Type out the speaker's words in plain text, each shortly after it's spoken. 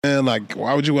And like,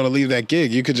 why would you want to leave that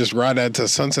gig? You could just ride that to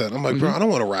sunset. I'm like, bro, I don't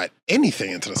want to ride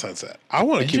anything into the sunset. I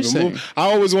want to keep it moving.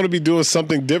 I always want to be doing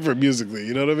something different musically.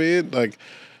 You know what I mean? Like,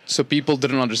 so people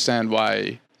didn't understand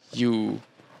why you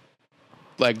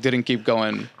like didn't keep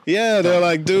going. Yeah, they're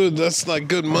like, dude, that's like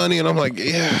good money, and I'm like,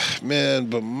 yeah,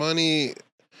 man, but money,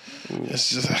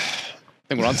 it's just. I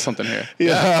think we're on something here.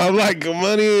 Yeah, I'm like,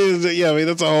 money is. Yeah, I mean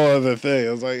that's a whole other thing.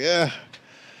 I was like, yeah,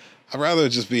 I'd rather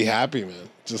just be happy, man.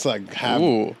 Just like have,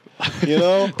 you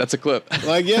know, that's a clip.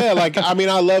 Like, yeah, like I mean,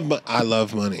 I love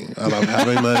money. I love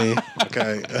having money.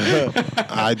 Okay,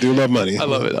 I do love money. I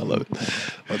love it.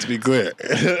 Let's be clear.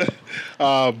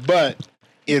 But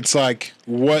it's like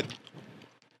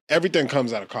everything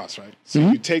comes at a cost, right? So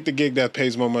you take the gig that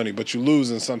pays more money, but you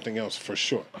lose in something else for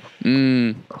sure.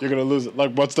 You're gonna lose it.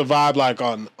 Like, what's the vibe like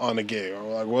on a gig, or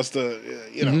like what's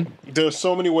the There's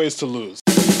so many ways to lose.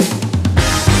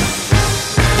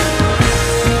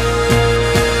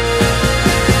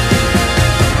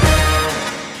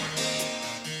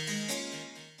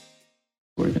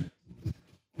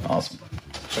 Awesome.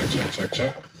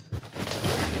 Check.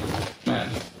 Man,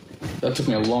 that took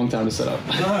me a long time to set up.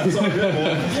 Nah, it's all good,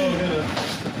 man. It's all good.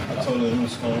 I told him it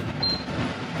was fun.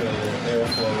 Get a little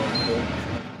airflow on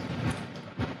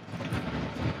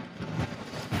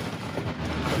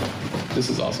it. This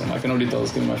is awesome. I can already tell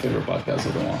it's going to be my favorite podcast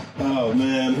of them all. Oh,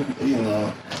 man. You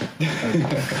know.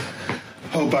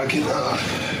 Hope I can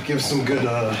give some good,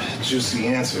 juicy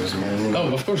answers, man. You know?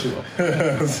 Oh, of course you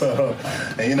will. So,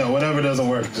 and, whatever doesn't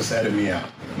work, just edit me out.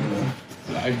 You know?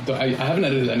 I haven't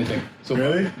edited anything. So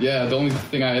really? Yeah, the only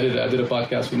thing I edited, I did a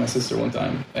podcast with my sister one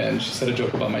time, and she said a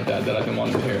joke about my dad that I didn't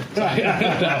want him to hear. So I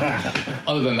edited it out.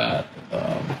 Other than that,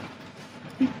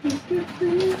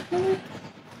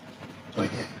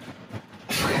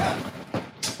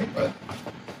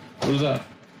 what was that?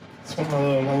 It's one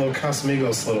of my little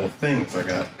Casamigos little things I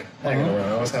got hanging around.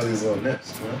 I always have these little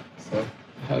nips, So.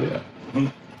 Hell yeah.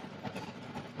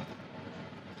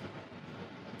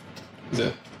 Is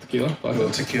it tequila? A little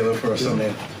tequila for a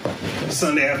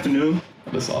Sunday afternoon.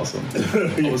 That's awesome.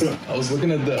 I was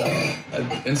looking at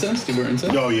the incense. Do you wear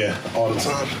incense? Oh yeah, all the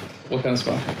time. What kind of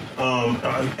spot?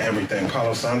 Everything.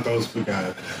 Palo Santos. We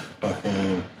got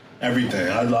fucking everything.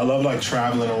 I love like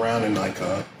traveling around and like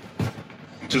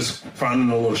just finding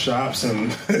the little shops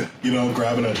and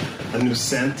grabbing a new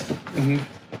scent.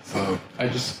 So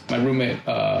my roommate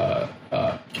got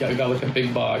like a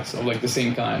big box of like the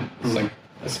same kind. It's like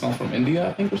a smell from India,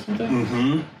 I think, or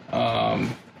something.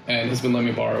 And he's been letting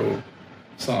me borrow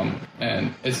some,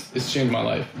 and it's changed my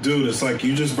life. Dude, it's like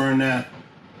you just burn that.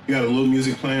 You got a little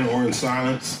music playing or in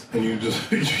silence, and you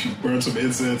just you burn some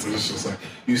incense, and it's just like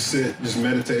you sit, just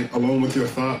meditate alone with your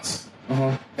thoughts.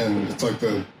 And it's like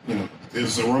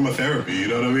it's aromatherapy. You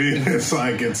know what I mean? It's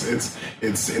like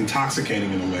it's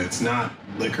intoxicating in a way. It's not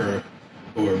liquor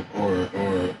or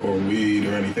weed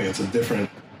or anything. It's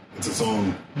its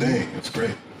own thing. It's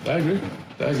great. I agree.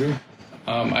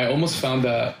 I almost found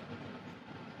that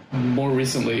more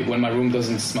recently when my room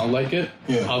doesn't smell like it,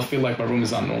 I'll feel like my room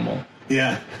is not normal.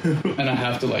 Yeah. And I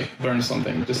have to like burn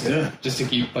something just to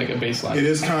keep like a baseline. It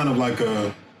is kind of like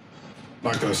a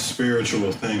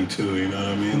spiritual thing too, you know what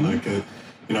I mean? Like it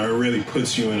really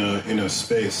puts you in a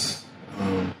space.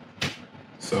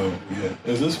 So yeah,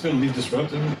 is this going to be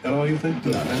disruptive at all? You think?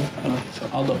 No, so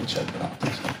I'll double check, but I don't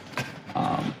think so.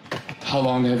 How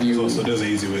long have you? So there's an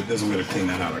easy way. There's a way to clean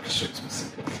that out. I can show you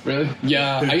specific. Really?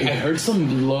 Yeah, I heard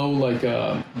some low like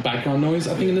background noise.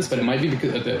 I think in this, but it might be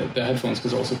because of the headphones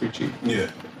because they're also pretty cheap. Yeah.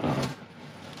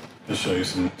 I'll show you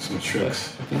some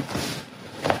tricks.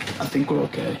 I think we're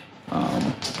okay.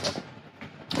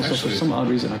 Also, for some odd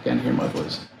reason, I can't hear my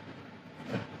voice.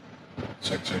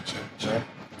 Check.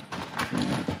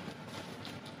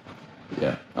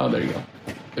 Yeah. Oh, there you go.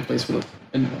 It plays for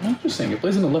I'm just saying, it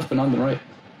plays in the left but not in the right.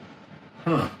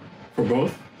 Huh. For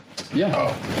both? Yeah.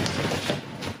 Oh.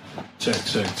 Check.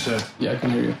 Yeah, I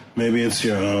can hear you. Maybe it's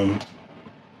your,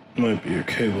 might be your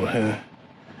cable head.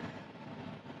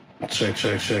 Check.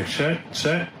 Check.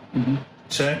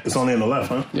 It's only on the left,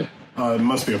 huh? Yep. It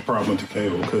must be a problem with the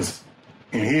cable, because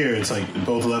in here, it's like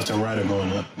both left and right are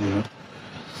going up,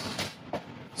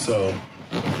 So,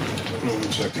 let me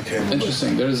check the cable.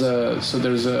 Interesting. There's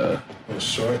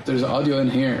audio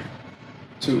in here,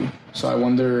 too. So I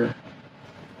wonder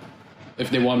if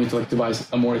they want me to like devise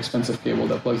a more expensive cable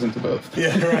that plugs into both.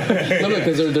 Yeah, right. No,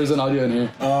 because there's an audio in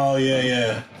here. Oh,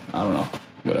 yeah. I don't know.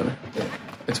 Whatever. Yeah.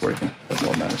 It's working. That's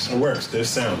all that matters. It works. There's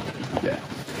sound. Yeah.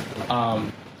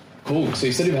 Cool. So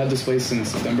you said you had this place in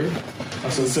September?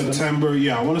 So September,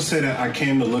 yeah. I want to say that I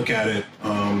came to look at it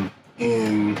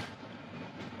in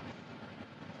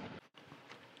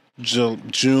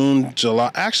June,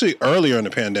 July. Actually, earlier in the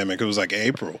pandemic, it was like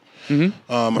April.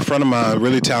 A friend of mine, a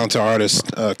really talented artist,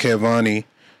 Kevani,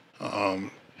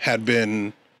 had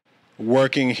been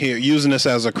working here, using this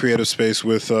as a creative space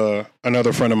with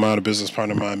another friend of mine, a business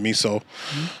partner of mine, Miso.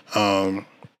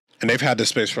 And they've had this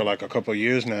space for like a couple of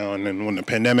years now. And then when the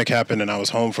pandemic happened and I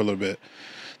was home for a little bit,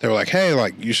 they were like, "Hey,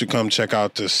 like you should come check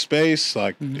out this space."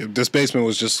 Like this basement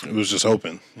was just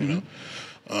open, you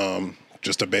know,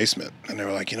 just a basement. And they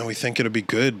were like, "We think it'll be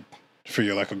good for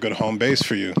you, like a good home base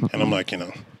for you." And I'm like, it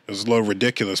was a little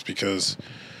ridiculous because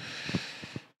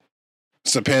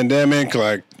it's a pandemic,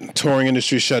 like touring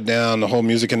industry shut down, the whole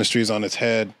music industry is on its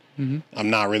head. I'm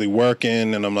not really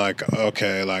working, and I'm like,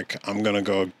 okay, like I'm gonna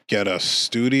go get a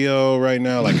studio right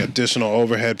now, like additional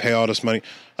overhead, pay all this money.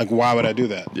 Like, why would I do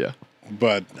that? Yeah.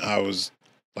 But I was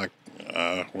like,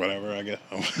 whatever, I guess.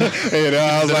 I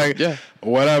was like,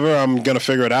 whatever, I'm gonna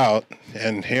figure it out.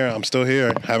 And here, I'm still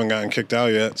here. Haven't gotten kicked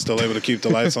out yet. Still able to keep the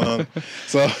lights on.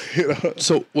 So,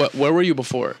 So, where were you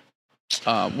before?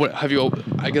 What have you?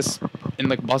 I guess in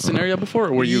like Boston area before,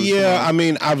 or were you? Yeah, I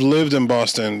mean, I've lived in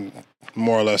Boston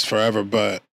more or less forever,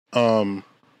 but I'm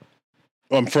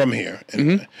from here.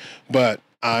 But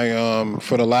I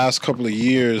for the last couple of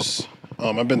years,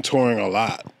 I've been touring a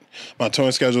lot. My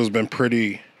touring schedule has been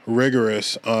pretty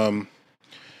rigorous.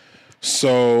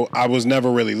 So I was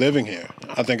never really living here.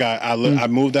 I think I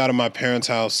moved out of my parents'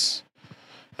 house.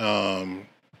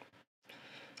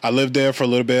 I lived there for a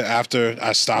little bit after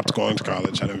I stopped going to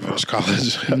college. I didn't finish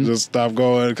college. I just stopped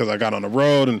going because I got on the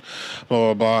road and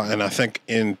blah, blah, blah. And I think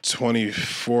in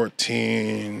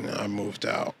 2014, I moved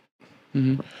out.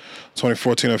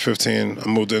 2014 or 15, I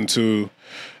moved into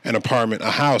an apartment, a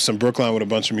house in Brookline with a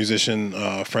bunch of musician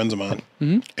friends of mine.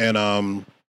 And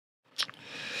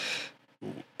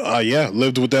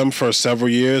lived with them for several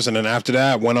years. And then after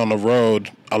that, went on the road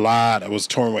a lot. I was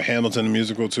touring with Hamilton the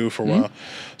musical too for a while.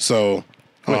 So...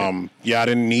 I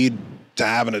didn't need to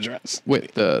have an address.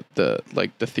 Wait, the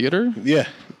theater? Yeah.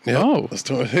 Oh,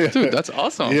 dude, that's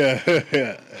awesome.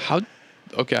 Yeah. How?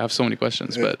 Okay, I have so many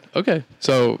questions, but okay.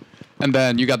 So, and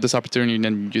then you got this opportunity, and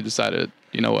then you decided,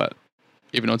 you know what?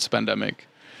 Even though it's a pandemic,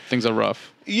 things are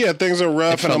rough. Yeah, things are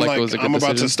rough, and I'm like, I'm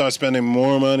about to start spending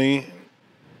more money.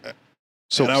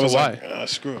 So, and I was why? Like,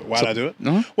 screw it. Why'd I do it?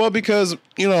 Well, because,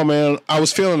 man, I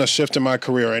was feeling a shift in my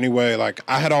career anyway. Like,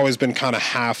 I had always been kind of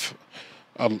half...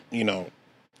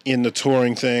 in the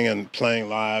touring thing and playing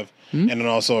live, and then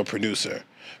also a producer,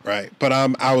 right? But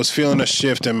I was feeling a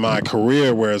shift in my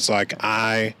career where it's like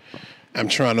I am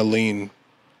trying to lean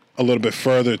a little bit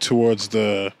further towards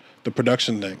the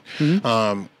production thing,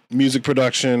 music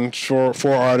production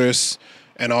for artists,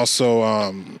 and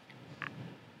also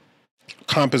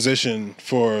composition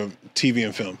for TV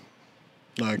and film,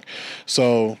 like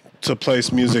so. To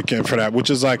place music in for that,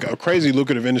 which is like a crazy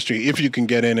lucrative industry if you can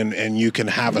get in and you can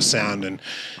have a sound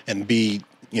and be,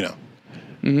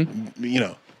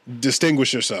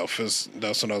 distinguish yourself.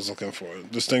 That's what I was looking for.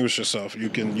 Distinguish yourself. You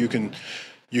can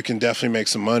definitely make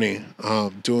some money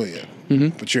doing it,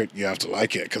 but you have to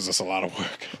like it because it's a lot of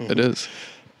work. It is.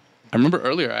 I remember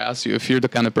earlier I asked you if you're the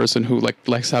kind of person who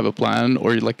likes to have a plan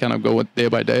or you kind of go with day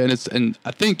by day, and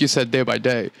I think you said day by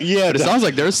day. Yeah, but it sounds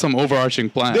like there's some overarching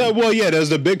plan. Yeah, well, there's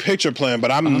the big picture plan,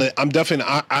 but I'm definitely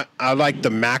I like the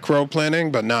macro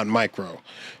planning, but not micro.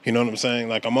 You know what I'm saying?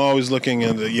 Like I'm always looking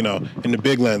in the in the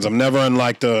big lens. I'm never in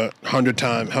like the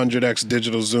 100x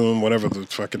digital zoom, whatever the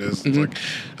fuck it is. It's like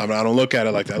I don't look at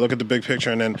it like that. I look at the big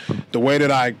picture, and then the way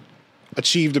that I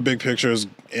achieve the big picture is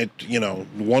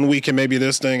 1 week it may be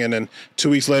this thing, and then 2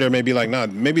 weeks later it may be like, nah,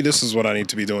 maybe this is what I need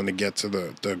to be doing to get to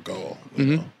the goal. You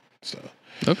know? So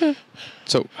okay.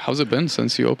 So how's it been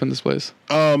since you opened this place?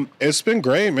 It's been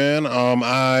great, man.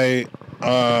 A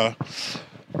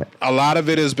lot of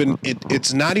it has been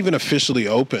it's not even officially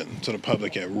open to the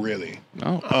public yet, really.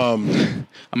 Oh. Am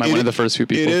I one of the first few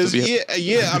people? It is.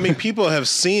 Yeah. I mean, people have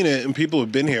seen it and people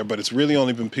have been here, but it's really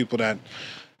only been people that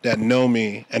know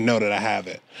me and know that I have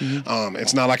it.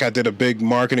 It's not like I did a big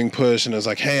marketing push and it's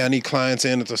like, hey, I need clients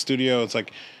in at the studio. It's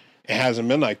like, it hasn't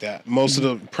been like that. Most of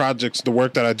the projects, the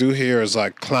work that I do here is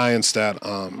like clients that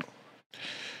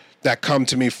come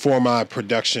to me for my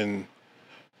production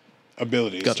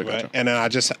abilities. Gotcha. And then I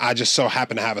just so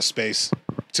happen to have a space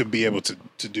to be able to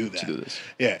do that. To do this.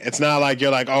 Yeah. It's not like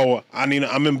you're like, oh, I'm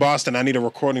in Boston. I need a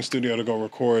recording studio to go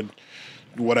record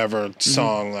whatever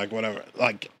song, like whatever.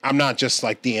 Like I'm not just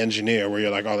like the engineer where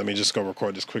you're like, oh, let me just go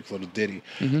record this quick little ditty.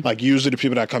 Like usually the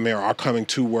people that come here are coming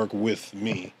to work with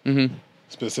me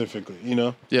specifically,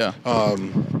 Yeah.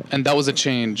 And that was a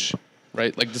change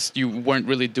right? Like this, you weren't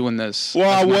really doing this.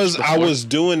 Well, as much I before. was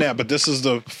doing that, but this is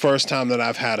the first time that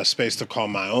I've had a space to call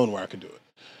my own where I could do it.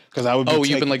 Because I would be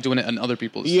You've been like doing it in other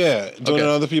people's. Yeah, doing it in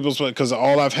other people's, because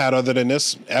all I've had other than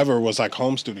this ever was like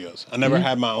home studios. I never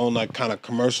had my own like kind of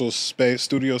commercial space,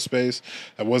 studio space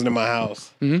that wasn't in my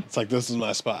house. It's like, this is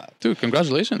my spot. Dude,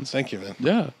 congratulations. Thank you, man.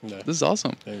 Yeah, this is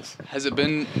awesome. Thanks. Has it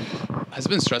been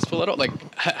stressful at all? Like,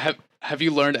 have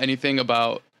you learned anything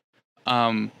about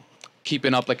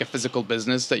keeping up like a physical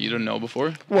business that you didn't know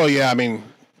before? Well, yeah, I mean,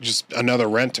 just another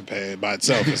rent to pay by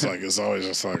itself. It's like, it's always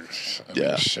just like, I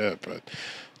mean, shit, but.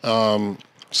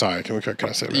 Sorry, can I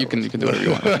say that? You can do whatever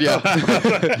you want.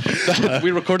 Yeah.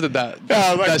 We recorded that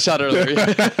that shot earlier.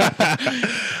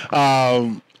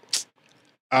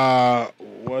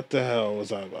 What the hell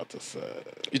was I about to say?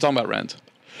 You're talking about rent.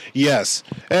 Yes.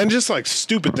 And just like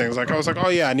stupid things. Like I was like, oh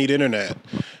yeah, I need internet.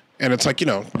 And it's like,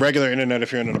 regular internet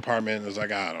if you're in an apartment is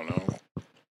like, I don't know.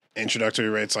 Introductory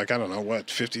rates like, I don't know, what,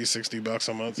 $50, $60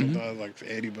 a month, sometimes like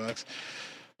 $80.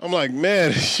 I'm like,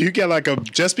 man, you get like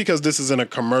just because this is in a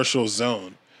commercial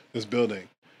zone, this building,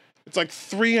 it's like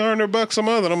 $300 a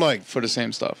month. And I'm like, for the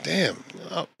same stuff. Damn.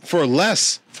 For a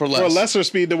lesser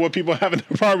speed than what people have in their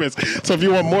apartments. So if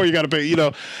you want more, you got to pay,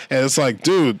 and it's like,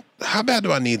 dude, how bad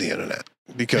do I need the internet?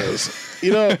 Because,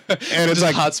 and it's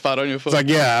like hotspot on your phone. It's like,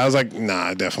 yeah, I was like, nah,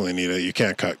 I definitely need it. You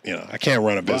can't cut, I can't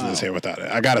run a business here without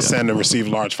it. I got to send and receive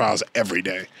large files every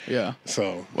day. Yeah.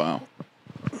 So, wow.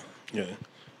 Yeah.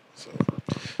 So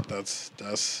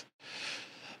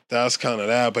that's kind of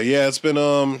that. But yeah, it's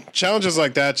been challenges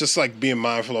like that, just like being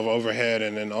mindful of overhead,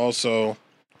 and then also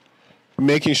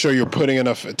making sure you're putting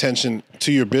enough attention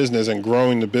to your business and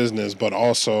growing the business, but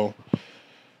also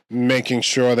making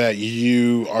sure that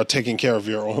you are taking care of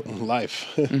your own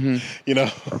life.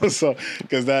 So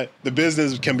because the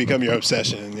business can become your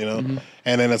obsession,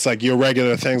 and then it's like your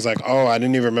regular things like, oh, I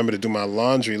didn't even remember to do my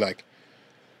laundry, like.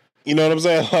 You know what I'm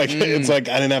saying? Like, it's like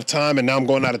I didn't have time, and now I'm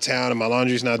going out of town, and my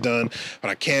laundry's not done, but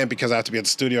I can't because I have to be at the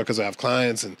studio because I have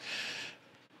clients, and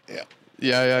yeah.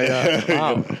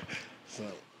 Wow. So.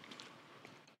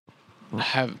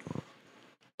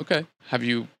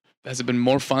 Has it been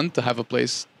more fun to have a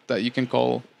place that you can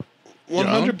call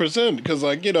 100%, because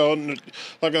like,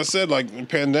 like I said, like the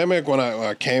pandemic, when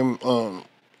I came,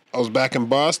 I was back in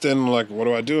Boston, like, what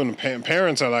do I do? And the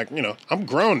parents are like, I'm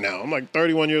grown now. I'm like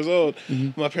 31 years old.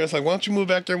 My parents are like, why don't you move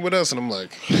back there with us? And I'm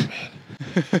like, man.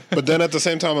 But then at the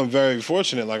same time, I'm very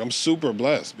fortunate. Like, I'm super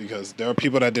blessed because there are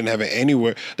people that didn't have it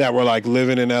anywhere, that were like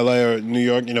living in LA or New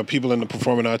York, people in the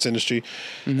performing arts industry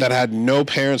that had no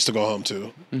parents to go home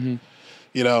to.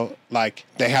 Like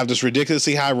they have this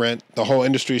ridiculously high rent. The whole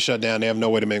industry shut down. They have no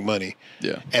way to make money.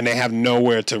 Yeah. And they have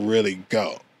nowhere to really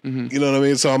go. You know what I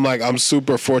mean? So I'm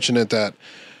super fortunate that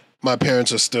my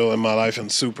parents are still in my life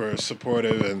and super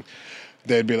supportive, and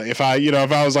they'd be like, if I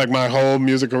was like my whole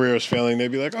music career was failing,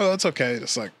 they'd be like, oh, it's okay.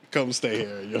 Just like, come stay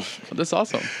here. That's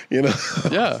awesome.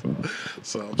 Yeah.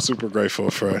 So I'm super grateful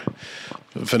for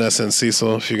Vanessa and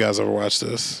Cecil. If you guys ever watch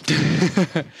this,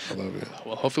 I love you.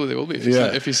 Well, hopefully they will be.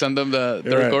 If you send them the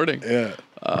recording. Yeah.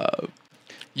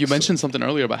 You mentioned something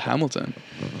earlier about Hamilton.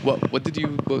 What did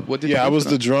you? Yeah, I was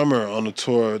the drummer on the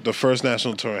tour, the first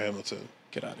national tour of Hamilton.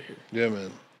 Get out of here. Yeah,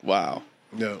 man. Wow.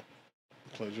 Yeah.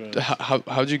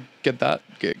 How'd you get that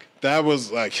gig? That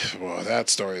was like, well, that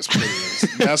story is pretty.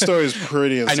 That story is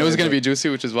pretty insane. I know it's gonna be juicy,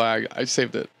 which is why I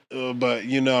saved it. But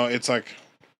it's like,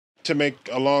 to make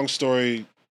a long story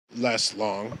less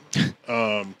long.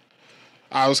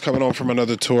 I was coming home from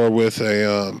another tour with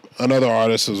another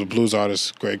artist. It was a blues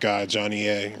artist, great guy, Johnny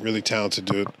A, really talented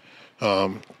dude.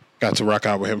 Got to rock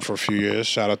out with him for a few years.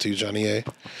 Shout out to you, Johnny A.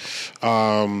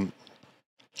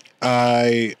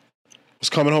 I was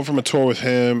coming home from a tour with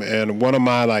him, and one of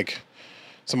my,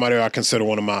 somebody I consider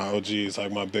one of my OGs,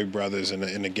 like my big brothers in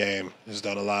the game, has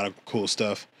done a lot of cool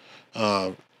stuff.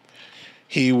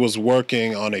 He was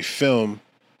working on a film.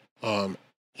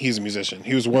 He's a musician.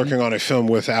 He was working on a film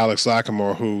with Alex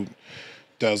Lacamoire, who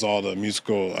does all the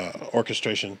musical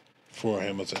orchestration for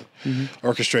Hamilton.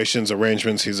 Orchestrations,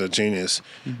 arrangements, he's a genius.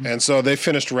 And so they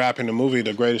finished wrapping the movie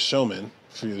The Greatest Showman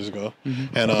a few years ago.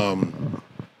 And,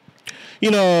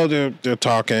 they're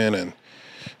talking, and,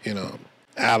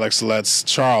 Alex lets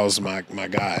Charles, my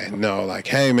guy, know, like,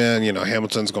 hey, man,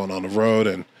 Hamilton's going on the road,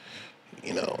 and,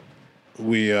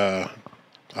 we...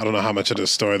 I don't know how much of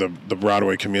this story the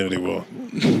Broadway community will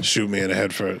shoot me in the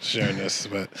head for sharing this,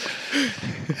 but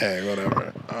hey,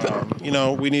 whatever.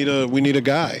 We need a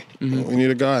guy. We need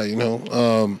a guy.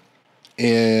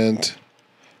 And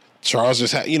Charles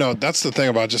just had. That's the thing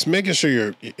about just making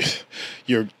sure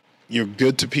you're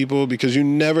good to people, because you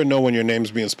never know when your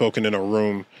name's being spoken in a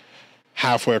room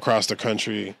halfway across the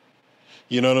country.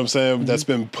 You know what I'm saying? That's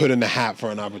been put in the hat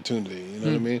for an opportunity. You know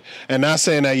what I mean? And not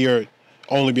saying that you're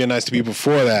only being nice to people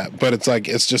for that, but it's like,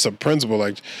 it's just a principle.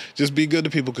 Like, just be good to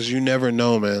people because you never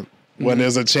know, man. When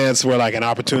there's a chance where like an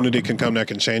opportunity can come that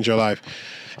can change your life,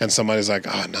 and somebody's like,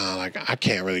 oh no, like I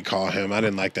can't really call him. I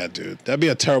didn't like that dude. That'd be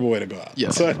a terrible way to go out.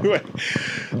 Yeah. So anyway,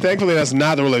 thankfully that's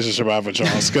not the relationship I have with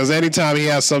Charles. Because anytime he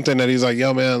has something that he's like,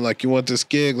 yo man, like you want this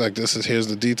gig, like here's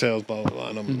the details, blah blah blah.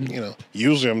 And I'm, you know,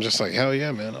 usually I'm just like, hell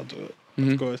yeah, man, I'll do it.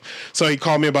 Of course. So he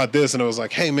called me about this, and it was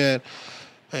like, hey man,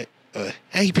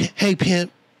 hey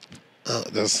pimp.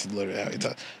 That's literally how he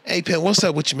talks. Hey pimp, what's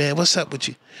up with you, man? What's up with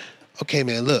you? Okay,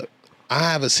 man, look. I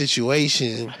have a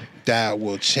situation that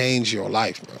will change your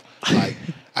life, bro. Like,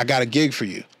 I got a gig for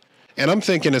you. And I'm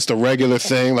thinking it's the regular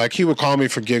thing. Like, he would call me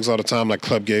for gigs all the time, like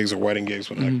club gigs or wedding gigs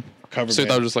with like cover So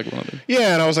band. that was just like one of them.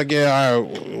 Yeah, and I was like, yeah, all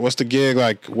right, what's the gig?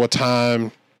 Like, what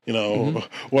time? You know,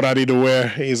 what I need to wear?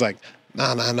 He's like,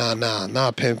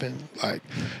 nah, pimping. Like,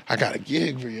 I got a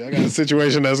gig for you. I got a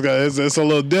situation that's it's a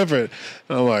little different.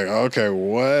 And I'm like, okay,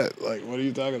 what? Like, what are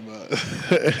you talking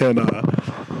about? And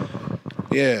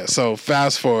yeah, so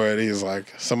fast forward, he's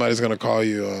like, somebody's going to call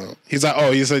you. He's like,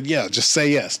 he said, yeah, just say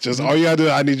yes. Just all you got to do,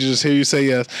 I need you to just hear you say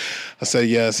yes. I said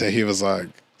yes, and he was like,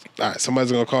 all right,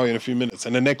 somebody's going to call you in a few minutes.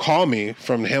 And then they call me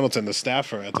from Hamilton, the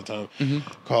staffer at the time,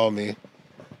 called me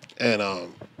and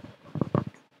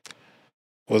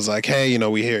was like, hey, you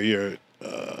know, we hear your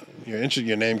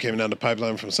name came down the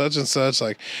pipeline from such and such.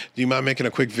 Like, do you mind making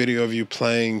a quick video of you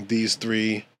playing these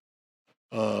three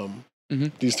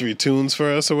tunes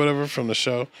for us or whatever from the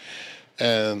show?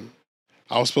 And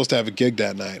I was supposed to have a gig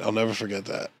that night. I'll never forget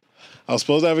that. I was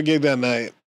supposed to have a gig that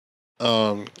night,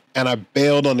 and I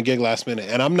bailed on the gig last minute.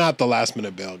 And I'm not the last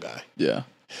minute bail guy. Yeah.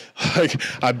 Like,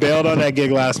 I bailed on that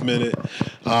gig last minute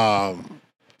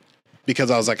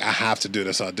because I was like, I have to do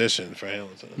this audition for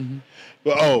Hamilton.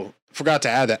 But forgot to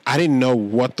add that I didn't know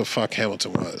what the fuck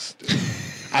Hamilton was.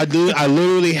 I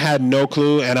literally had no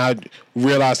clue, and I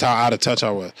realized how out of touch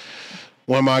I was.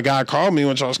 When my guy called me,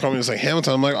 when Charles called me, he was like,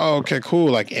 Hamilton. I'm like, oh, okay,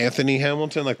 cool. Like Anthony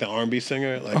Hamilton, like the R&B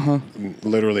singer. Like,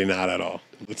 literally not at all.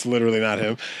 It's literally not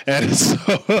him. And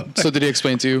so did he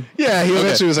explain to you? Yeah, he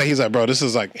eventually was like, he's like, bro, this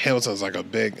is like, Hamilton's like a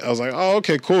big. I was like, oh,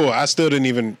 okay, cool. I still it didn't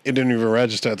even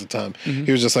register at the time. He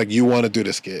was just like, you want to do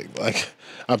this gig. Like,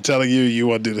 I'm telling you, you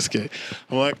want to do this gig.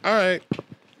 I'm like, all right.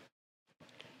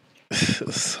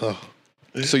 So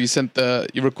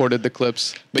you recorded the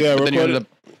clips. But, yeah, but then you ended up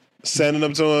sending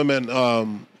them to him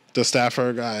and the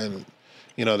staffer guy, and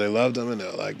you know, they loved him, and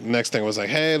they're like, next thing was like,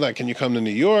 hey, like, can you come to New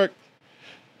York?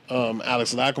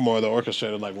 Alex Lackamore, the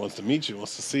orchestrator, like wants to meet you,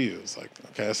 wants to see you. It's like,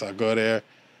 okay, so I go there,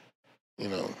 you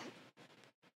know,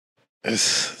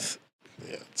 it's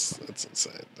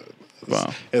insane, dude.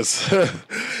 Wow. It's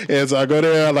I go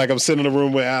there, like I'm sitting in a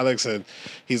room with Alex, and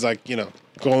he's like, you know,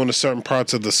 going to certain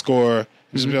parts of the score.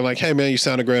 Just be like, hey man, you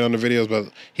sounded great on the videos,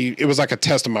 but it was like a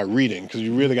test of my reading, because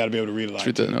you really got to be able to read a lot.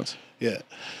 Read the notes. Yeah,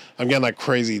 I'm getting like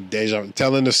crazy deja vu.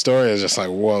 Telling this story is just like,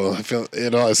 whoa, I feel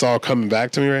it's all coming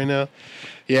back to me right now.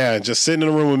 Yeah, just sitting in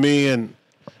a room with me and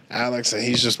Alex, and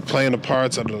he's just playing the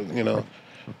parts of the, you know,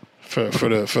 for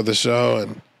the show,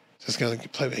 and just gonna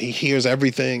play. He hears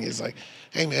everything. He's like,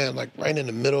 hey man, like right in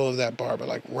the middle of that bar, but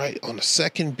like right on the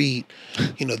second beat,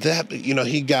 you know, that, you know,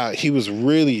 he was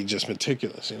really just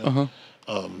meticulous, you know.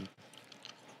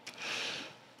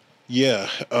 Yeah.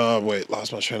 Wait,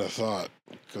 lost my train of thought.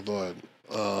 Good Lord.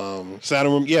 Sat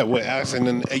in room. Yeah, with Alex, and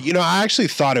then, you know, I actually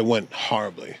thought it went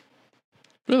horribly.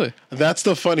 Really? That's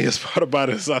the funniest part about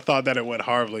it, is I thought that it went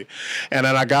horribly. And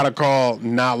then I got a call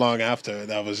not long after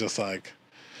that was just like,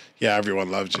 yeah,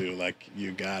 everyone loved you. Like,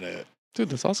 you got it. Dude,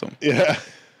 that's awesome. Yeah.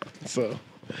 So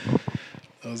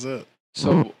that was it.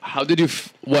 So how did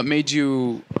what made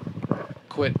you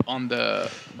quit on the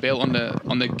bail on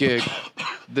the gig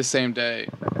the same day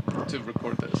to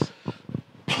record this?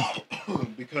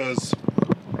 Because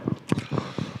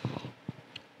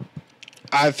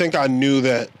I think I knew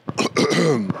that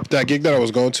that gig that I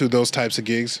was going to, those types of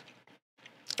gigs,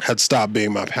 had stopped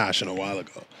being my passion a while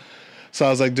ago. So I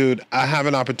was like, dude, I have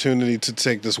an opportunity to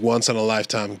take this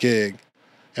once-in-a-lifetime gig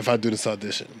if I do this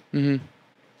audition.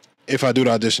 If I do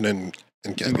the audition and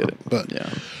get it. But yeah.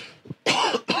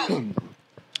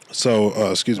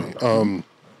 So, excuse me.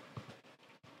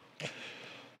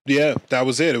 Yeah, that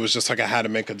was it. It was just like I had to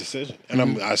make a decision,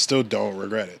 and I still don't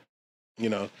regret it. You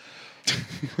know,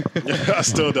 I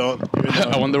still don't. You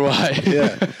know? I wonder why.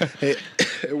 Yeah,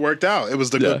 it worked out. It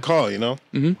was the good call. You know.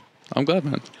 I'm glad,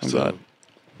 man. I'm glad.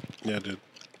 Yeah, dude.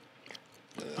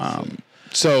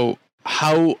 So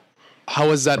how how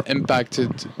has that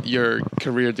impacted your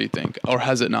career, do you think? Or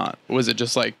has it not? Or was it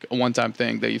just like a one-time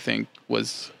thing that you think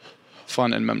was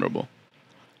fun and memorable?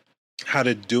 How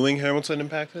did doing Hamilton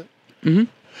impact it?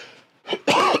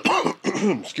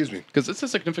 Excuse me. Because it's a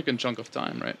significant chunk of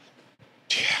time, right?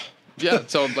 Yeah,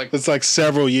 so like... It's like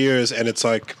several years, and it's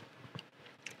like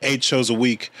 8 shows a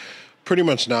week, pretty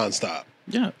much nonstop.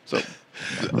 Yeah, so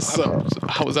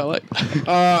how was that like?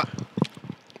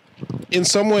 In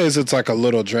some ways, it's like a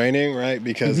little draining, right?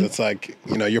 Because it's like,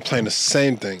 you know, you're playing the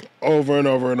same thing over and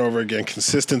over and over again.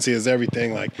 Consistency is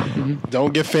everything. Like,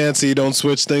 don't get fancy, don't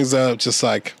switch things up. Just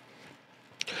like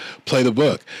play the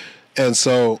book. And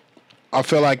so I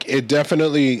feel like it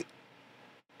definitely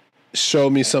showed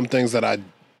me some things that I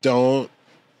don't.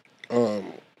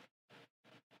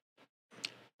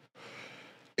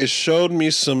 It showed me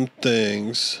some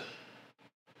things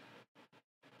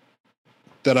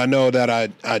that I know that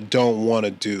I don't want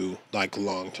to do like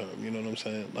long term. You know what I'm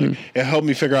saying? Like it helped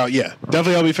me figure out. Yeah,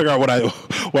 definitely helped me figure out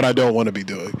what I don't want to be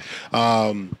doing.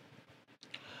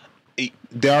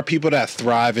 There are people that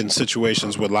thrive in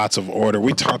situations with lots of order.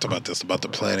 We talked about this, about the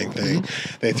planning thing.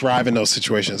 They thrive in those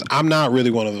situations. I'm not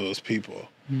really one of those people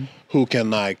who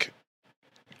can like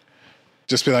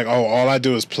just be like, oh, all I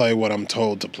do is play what I'm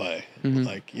told to play.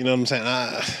 Like, you know what I'm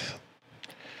saying?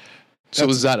 So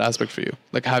was that aspect for you?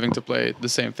 Like having to play the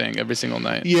same thing every single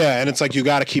night? Yeah, and it's like you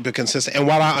got to keep it consistent. And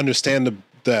while I understand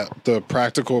the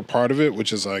practical part of it,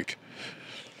 which is like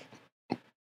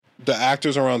the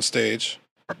actors are on stage,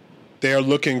 they're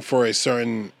looking for a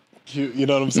certain, you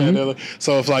know what I'm saying?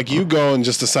 So if like you go and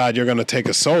just decide you're going to take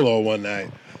a solo one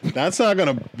night, that's not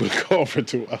going to go over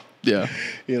too well. Yeah.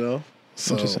 You know?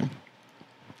 So, interesting.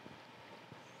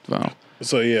 Wow.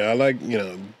 So yeah, I like, you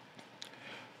know,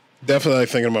 definitely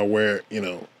thinking about where, you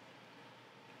know,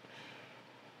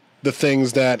 the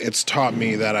things that it's taught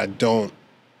me that I don't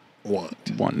want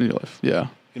in your life. Yeah.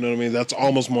 You know what I mean? That's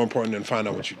almost more important than find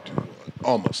out what you do.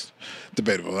 Almost.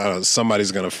 Debatable. I don't know,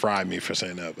 somebody's going to fry me for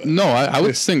saying that. But. No, I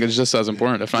would think it's just as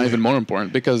important, if not even more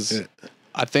important, because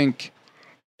I think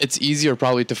it's easier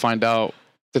probably to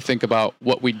think about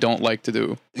what we don't like to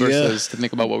do versus to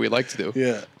think about what we like to do.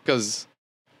 Yeah. Because,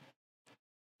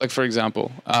 like, for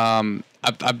example, I've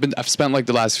spent like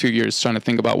the last few years trying to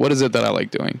think about what is it that I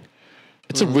like doing.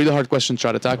 It's a really hard question to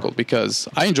try to tackle because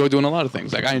I enjoy doing a lot of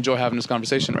things. Like I enjoy having this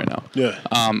conversation right now. Yeah.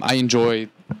 I enjoy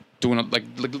doing like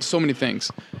so many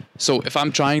things. So if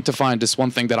I'm trying to find this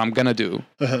one thing that I'm gonna do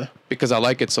because I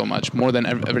like it so much more than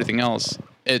everything else,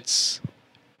 it's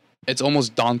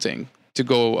almost daunting to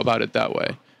go about it that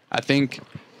way. I think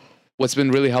what's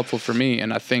been really helpful for me,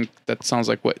 and I think that sounds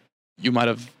like what you might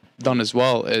have done as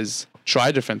well, is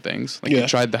try different things. Like you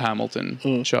tried the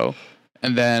Hamilton show,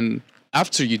 and then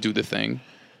after you do the thing,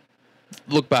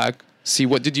 look back, see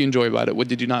what did you enjoy about it, what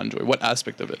did you not enjoy, what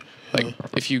aspect of it. Like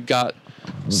if you got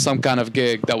some kind of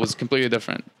gig that was completely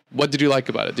different, what did you like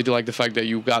about it? Did you like the fact that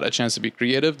you got a chance to be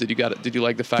creative? Did you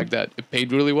like the fact that it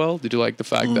paid really well? Did you like the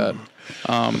fact that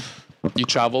you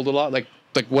traveled a lot? Like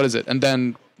what is it? And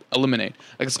then eliminate.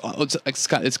 Like it's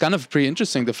kind of pretty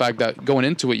interesting, the fact that going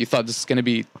into it you thought this is going to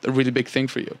be a really big thing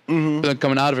for you, but then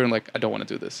coming out of it and like, I don't want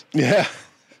to do this. Yeah.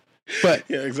 But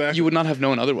yeah, exactly. You would not have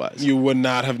known otherwise. You would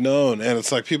not have known. And it's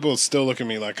like people still look at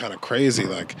me like kind of crazy.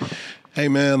 Like, hey,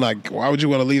 man, like, why would you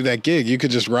want to leave that gig? You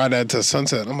could just ride that to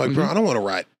sunset. I'm like, bro, I don't want to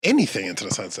ride anything into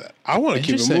the sunset. I want to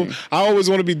keep it moving. I always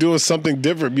want to be doing something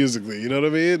different musically. You know what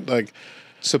I mean? Like,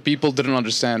 so people didn't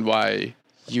understand why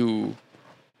you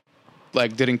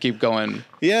like didn't keep going.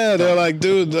 Yeah, they're like,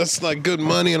 dude, that's like good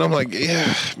money. And I'm like,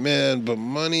 yeah, man, but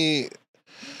money,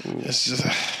 it's just...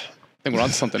 I think we're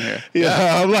on something here.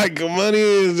 Yeah, I'm like, money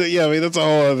is, I mean, that's a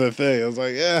whole other thing. I was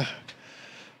like, yeah,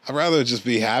 I'd rather just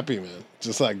be happy, man.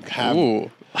 Just like happy.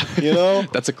 Ooh. You know?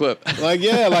 That's a clip. Like,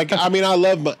 yeah, like, I mean, I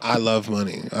love money. I love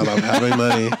having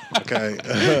money. Okay.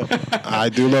 I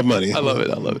do love money. I love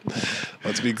it.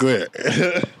 Let's be clear.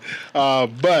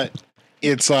 But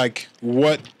it's like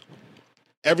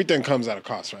everything comes at a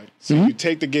cost, right? So you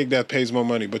take the gig that pays more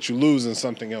money, but you lose in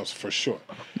something else for sure.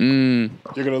 You're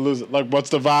gonna lose it. Like, what's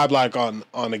the vibe like on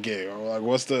a gig, or like,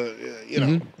 what's the, you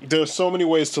know? There's so many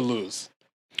ways to lose.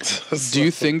 Do you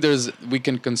think we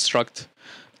can construct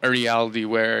a reality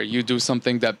where you do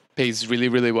something that pays really,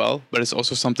 really well, but it's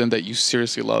also something that you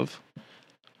seriously love?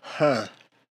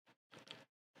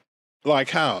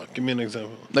 Like how? Give me an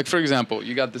example. Like, for example,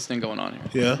 you got this thing going on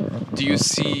here. Yeah. Do you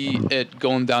see it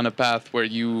going down a path where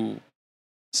you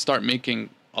start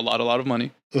making a lot of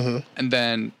money, and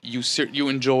then you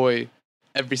enjoy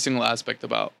every single aspect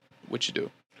about what you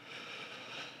do?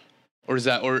 Or is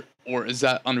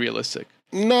that unrealistic?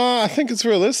 No, I think it's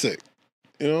realistic.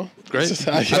 You know, great.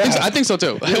 Yeah. I think so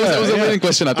too. It was a leading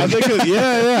question. I think.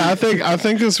 I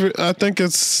think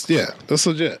it's that's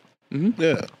legit. Mm-hmm.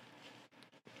 Yeah.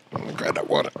 I'm gonna grab that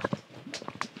water.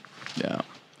 Yeah.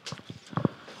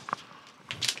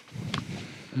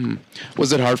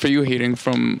 Was it hard for you hearing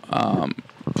from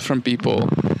people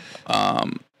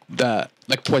that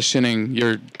like questioning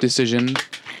your decision?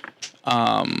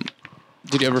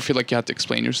 Did you ever feel like you had to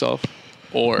explain yourself,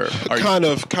 or kind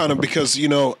of because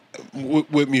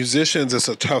with musicians it's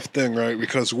a tough thing, right?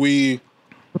 Because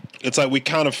it's like we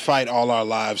kind of fight all our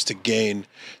lives to gain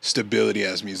stability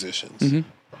as musicians,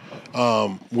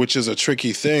 which is a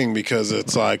tricky thing because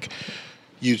it's like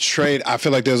you trade. I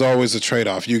feel like there's always a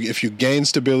trade-off. If you gain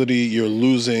stability, you're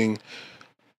losing.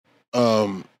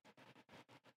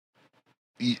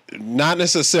 Not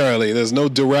necessarily. There's no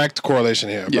direct correlation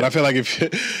here, but I feel like if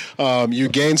you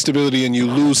gain stability and you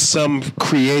lose some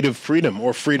creative freedom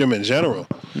or freedom in general,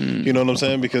 you know what I'm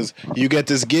saying? Because you get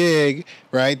this gig,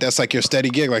 right? That's like your steady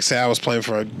gig. Like say I was playing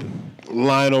for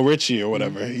Lionel Richie or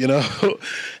whatever,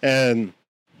 and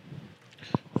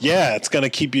it's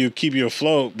gonna keep you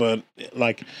afloat. But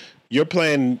like you're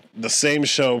playing the same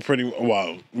show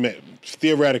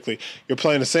theoretically, you're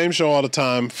playing the same show all the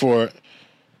time for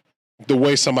the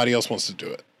way somebody else wants to do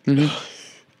it. Mm-hmm.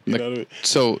 You know what I mean?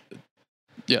 So,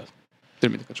 yeah.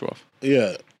 Didn't mean to cut you off.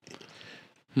 Yeah.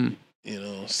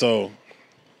 So,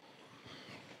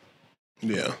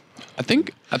 yeah. I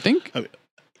think. I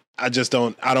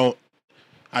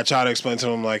try to explain to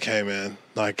them like, hey, man,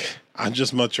 like, I'd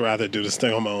just much rather do this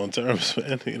thing on my own terms,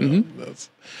 man. That's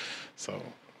so.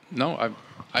 No,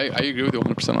 I agree with you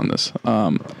 100% on this.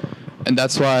 And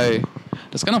that's kind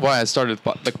of why I started,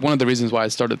 like one of the reasons why I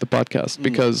started the podcast,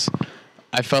 because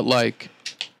I felt like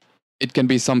it can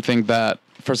be something that,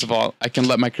 first of all, I can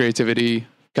let my creativity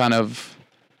kind of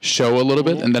show a little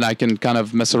bit, and then I can kind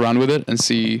of mess around with it and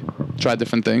try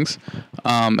different things.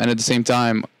 And at the same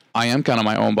time, I am kind of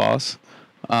my own boss.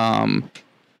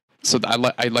 So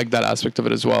I like that aspect of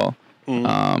it as well.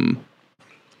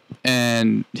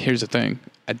 And here's the thing.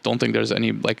 I don't think there's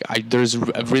any, there's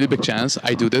a really big chance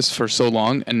I do this for so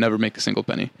long and never make a single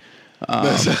penny.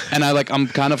 And I'm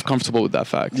kind of comfortable with that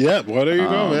fact. Yeah, well, there you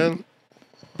go, man.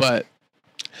 But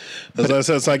as I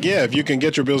said, it's like, if you can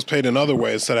get your bills paid in other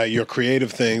ways so that your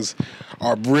creative things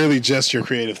are really just your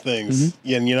creative things,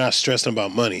 and you're not stressing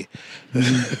about money.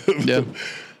 Yeah.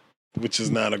 Which is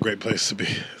not a great place to be.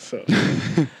 So,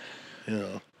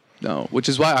 No, which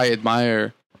is why I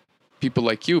admire people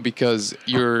like you, because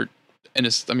you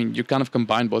kind of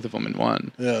combine both of them in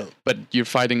one. Yeah. But you're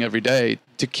fighting every day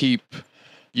to keep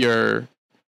your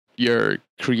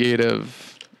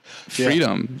creative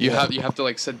freedom. You have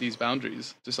to set these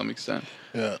boundaries to some extent.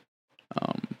 Yeah.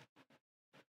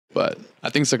 But I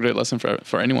think it's a great lesson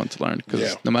for anyone to learn,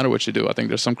 because no matter what you do, I think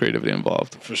there's some creativity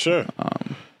involved. For sure.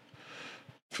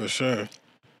 For sure.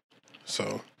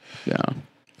 So. Yeah.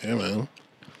 Yeah, man.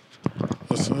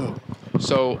 What's up?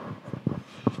 So,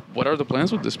 what are the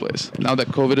plans with this place now that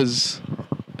COVID is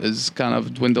kind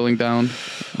of dwindling down?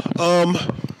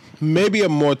 Maybe a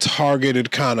more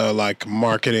targeted kind of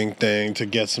marketing thing to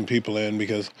get some people in,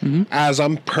 because as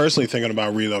I'm personally thinking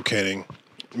about relocating,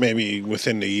 maybe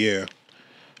within the year,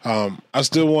 I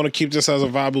still want to keep this as a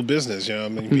viable business.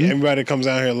 Everybody that comes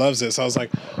out here loves it. So I was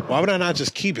like, why would I not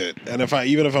just keep it? And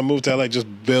even if I move to LA, just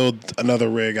build another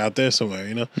rig out there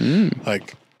somewhere,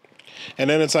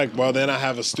 and then it's like, well, then I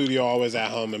have a studio always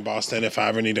at home in Boston. If I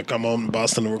ever need to come home in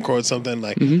Boston to record something,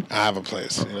 I have a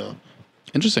place,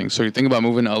 Interesting. So you think about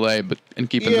moving to LA, and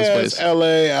keeping this place? Yeah,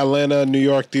 LA, Atlanta, New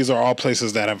York. These are all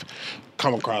places that have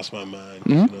come across my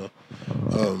mind.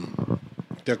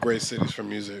 They're great cities for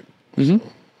music. So.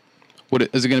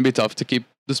 Is it going to be tough to keep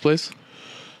this place?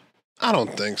 I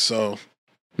don't think so.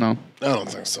 No? I don't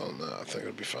think so. No, I think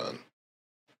it'll be fine.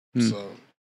 So,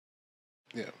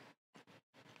 yeah.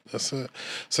 That's it.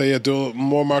 So, do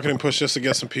more marketing push just to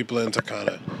get some people in to kind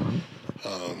of,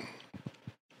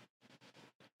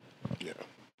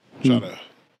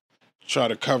 try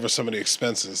to cover some of the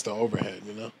expenses, the overhead,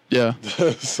 Yeah.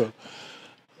 So,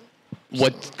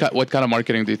 what kind of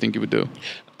marketing do you think you would do?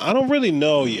 I don't really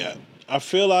know yet. I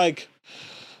feel like,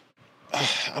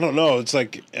 I don't know. It's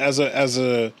like as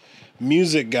a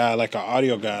music guy, like an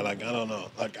audio guy, I don't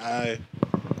know.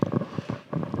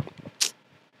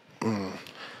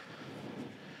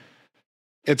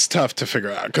 It's tough to figure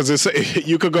out, because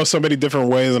you could go so many different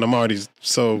ways, and I'm already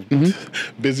so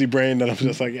busy brain that I'm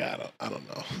just like, I don't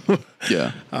know.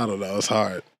 Yeah, I don't know. It's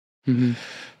hard,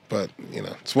 but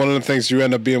it's one of the things you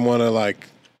end up being one of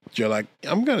you're like,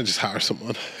 I'm gonna just hire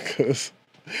someone, because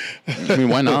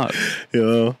why not?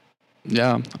 Yeah.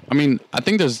 I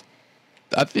think there's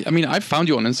I mean, I found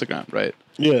you on Instagram, right?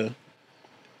 Yeah.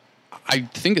 I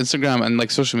think Instagram and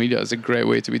like social media is a great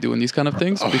way to be doing these kind of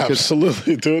things. Oh,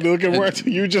 absolutely, dude. Look at where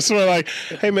you just were like,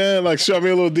 "Hey, man, like, show me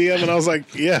a little DM," and I was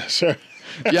like, "Yeah, sure."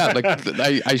 Yeah, like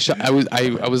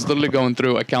I was literally going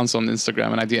through accounts on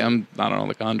Instagram and I DM'd, I don't know,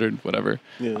 like 100, whatever.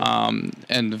 Yeah.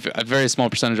 And a very small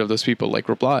percentage of those people like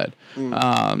replied.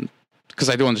 Because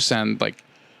I do understand like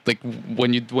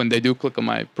when they do click on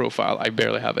my profile, I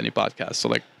barely have any podcasts. So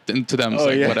like to them it's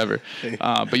like whatever.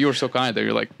 But you were so kind that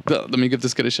you're like, let me give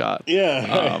this kid a shot.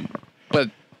 Yeah.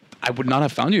 But I would not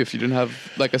have found you if you didn't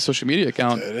have like a social media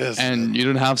account and you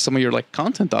didn't have some of your like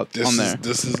content on there.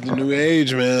 This is the new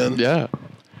age, man. Yeah.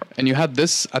 And you had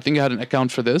this, I think you had an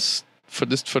account for this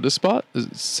spot,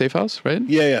 SafeHouse, right?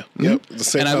 Yeah. Mm-hmm. Yep. The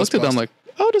SafeHouse. And I looked at them like,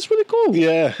 oh, that's really cool.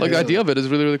 Yeah. Like the idea of it is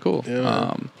really, really cool.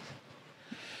 Yeah.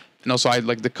 And also I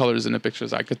like the colors in the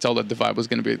pictures. I could tell that the vibe was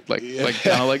going to be like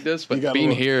kind of like this, but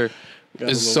being here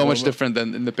is so much different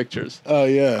than in the pictures. Oh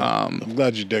yeah. I'm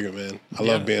glad you dig it, man. I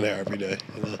love being here every day.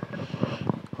 You know?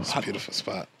 It's a beautiful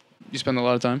spot. You spend a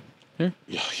lot of time here?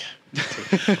 Yeah.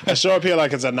 I show up here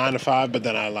like it's at 9 to 5, but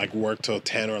then I like work till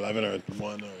 10 or 11 or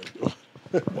 1 or.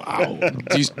 Wow.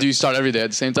 Do you start every day at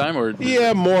the same time or?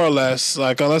 Yeah, more or less.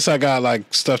 Like unless I got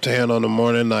like stuff to handle in the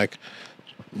morning, like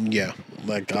yeah,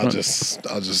 like I'll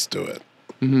just do it.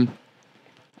 Mm-hmm.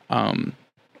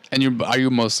 And are you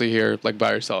mostly here like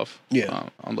by yourself? Yeah.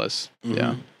 Unless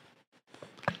Yeah.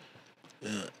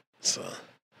 So.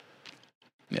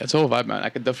 Yeah, it's a whole vibe, man. I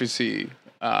could definitely see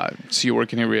you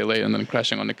working here really late and then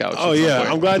crashing on the couch. Oh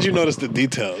yeah, I'm glad you noticed the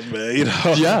details, man. You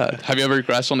know. Yeah. Have you ever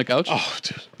crashed on the couch? Oh,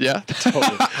 dude. Yeah.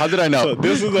 Totally. How did I know? So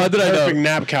this is the perfect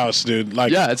nap couch, dude.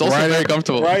 Like, yeah, it's also very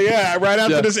comfortable. Right, yeah. Right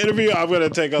after this interview, I'm gonna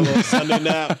take a little Sunday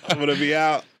nap. I'm gonna be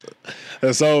out.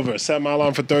 It's over. Set my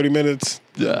alarm for 30 minutes.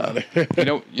 Yeah. You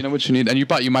know what you need, and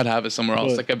you might have it somewhere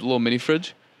else, like a little mini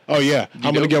fridge. Oh yeah,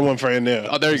 I'm gonna get one for in there.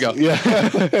 Oh, there you go. Yeah,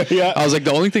 yeah. I was like,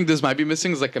 the only thing this might be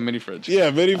missing is like a mini fridge. Yeah,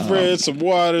 mini fridge, some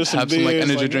water, some beers, some like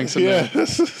energy drinks in there.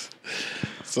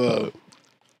 So,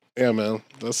 yeah, man,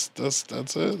 that's it.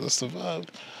 That's the vibe.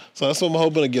 So that's what I'm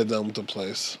hoping to get done with the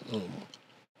place.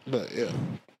 But yeah,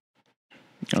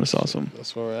 that's awesome.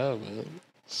 That's where we're at, man.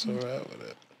 That's where we're at with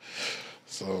it.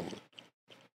 So,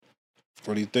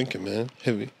 what are you thinking, man?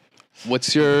 Heavy.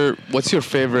 What's your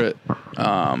favorite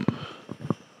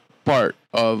part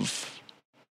of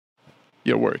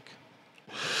your work?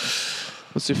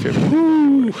 What's your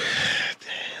favorite?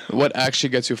 What actually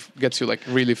gets you like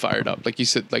really fired up? Like you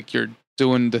said, like you're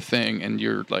doing the thing and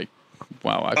you're like,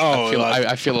 wow,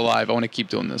 I feel alive. I want to keep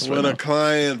doing this. When a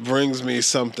client brings me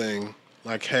something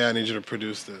like, hey, I need you to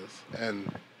produce this,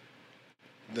 and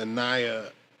the Naya,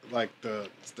 like the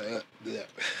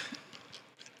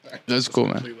that's cool,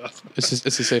 man. It's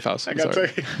a safe house. I got to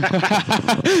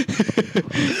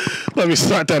Let me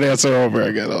start that answer over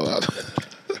again. Hold on.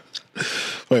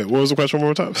 Wait, what was the question one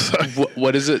more time? Sorry.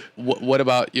 What is it? What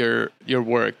about your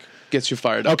work gets you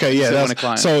fired up? Okay, yeah.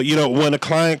 So, when a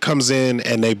client comes in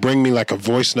and they bring me like a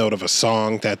voice note of a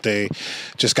song that they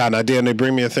just got an idea, and they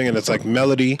bring me a thing and it's like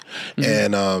melody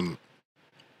and,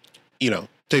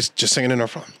 they just singing in their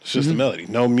phone. It's just the melody.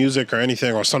 No music or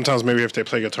anything. Or sometimes maybe if they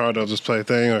play guitar, they'll just play a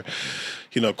thing or,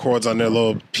 chords on their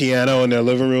little piano in their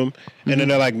living room. And then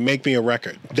they're like, make me a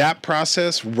record. That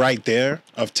process right there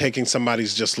of taking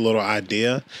somebody's just little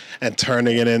idea and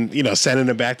turning it in, sending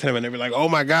it back to them. And they'll be like, oh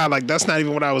my God, like that's not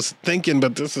even what I was thinking,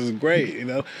 but this is great,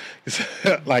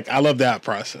 Like, I love that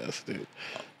process, dude.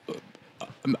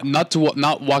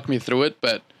 Not walk me through it,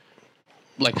 but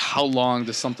like how long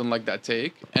does something like that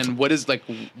take, and what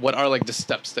are like the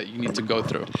steps that you need to go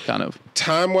through, kind of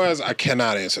time wise? I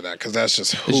cannot answer that because that's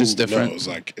just it's just different. Knows.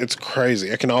 Like, it's crazy.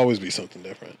 It can always be something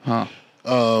different.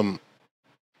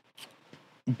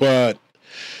 But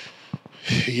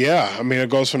yeah, I mean, it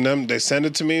goes from them. They send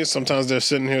it to me. Sometimes they're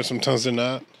sitting here, sometimes they're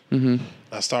not.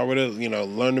 I start with it,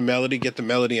 learn the melody, get the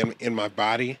melody in my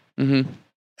body, and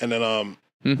then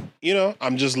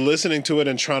I'm just listening to it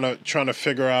and trying to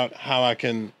figure out how I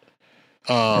can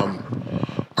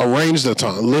arrange the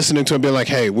tone. Listening to it, being like,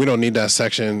 "Hey, we don't need that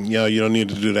section. You don't need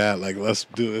to do that. Like, let's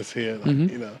do this here."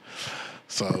 Like,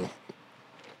 So,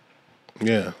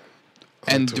 yeah.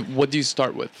 And what do you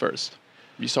start with first?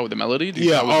 You start with the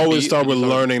melody? I always start with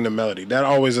learning the melody. That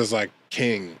always is like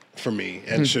king for me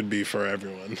and should be for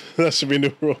everyone. That should be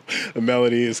the rule. The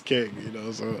melody is king,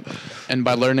 So. And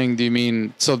by learning, do you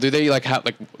mean, so do they like have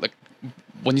like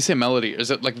when you say melody,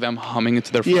 is it like them humming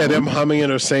into their phone? Yeah, them humming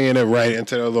it or saying it right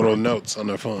into their little notes on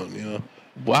their phone,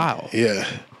 Wow. Yeah.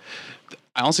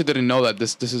 I honestly didn't know that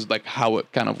this is like how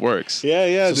it kind of works.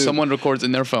 Yeah. So dude. someone records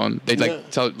in their phone. They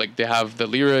tell they have the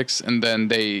lyrics, and then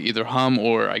they either hum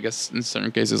or I guess in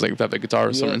certain cases like if they have a guitar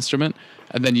or some instrument,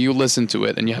 and then you listen to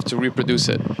it and you have to reproduce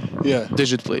it. Yeah.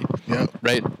 Digitally. Yep.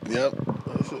 Right. Yep.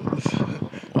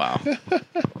 Wow.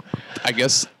 I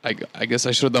guess I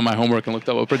should have done my homework and looked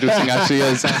up what producing actually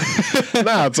is.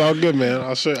 Nah, it's all good, man.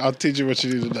 I'll teach you what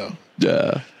you need to know.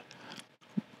 Yeah.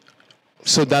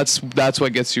 So that's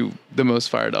what gets you the most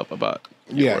fired up about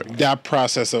your work. That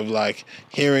process of like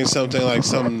hearing something like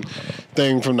some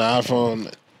thing from the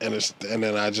iPhone and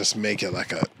then I just make it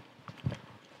like a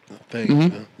thing.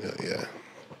 Mm-hmm. Yeah.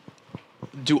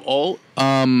 Do all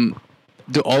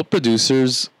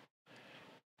producers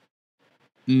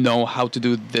know how to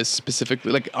do this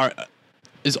specifically? Like,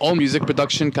 is all music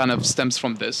production kind of stems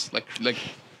from this? Like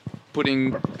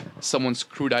putting someone's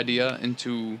crude idea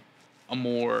into a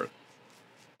more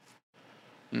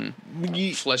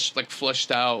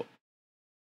fleshed out,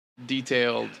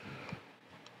 detailed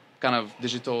kind of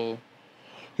digital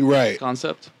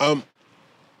concept. Let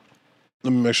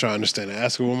me make sure I understand it.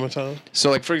 Ask it one more time. So,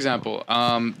 like for example,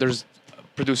 there's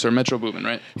producer Metro Boomin,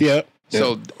 right? Yeah.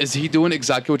 So is he doing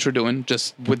exactly what you're doing,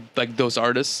 just with like those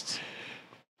artists?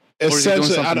 Essentially,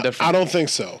 different? I don't think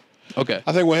so. Okay.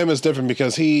 I think with him it's different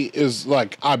because he is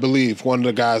like, I believe, one of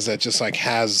the guys that just like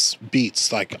has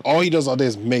beats. Like all he does all day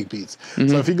is make beats. Mm-hmm.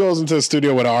 So if he goes into the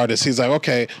studio with an artist, he's like,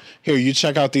 okay, here, you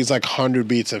check out these like 100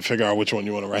 beats and figure out which one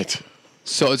you want to write to.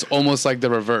 So it's almost like the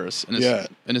reverse in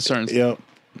a certain. Yeah.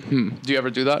 Do you ever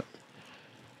do that?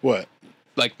 What?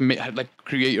 Like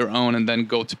create your own and then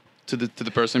go to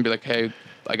the person and be like, hey,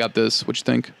 I got this. What you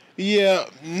think? Yeah,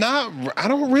 I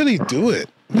don't really do it.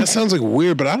 That sounds like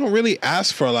weird, but I don't really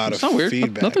ask for a lot of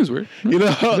feedback. Nothing's weird. You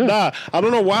know, nah, I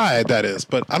don't know why that is,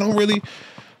 but I don't really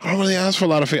ask for a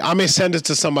lot of feedback. I may send it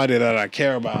to somebody that I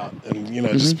care about and,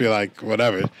 just be like,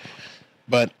 whatever.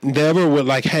 But never would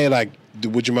like, hey, like,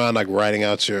 would you mind like writing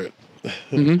out your,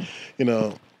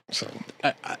 so.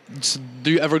 So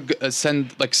do you ever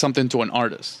send like something to an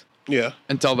artist? Yeah.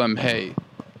 And tell them, hey,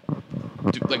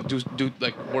 do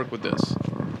work with this.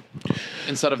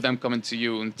 Instead of them coming to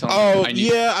you and telling me,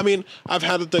 yeah. I mean, I've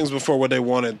had the things before where they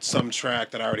wanted some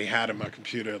track that I already had in my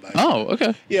computer. Like,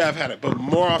 okay. Yeah, I've had it. But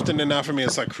more often than not for me,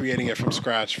 it's like creating it from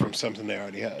scratch from something they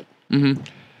already had. Mm-hmm.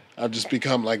 I've just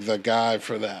become like the guy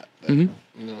for that.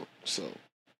 So.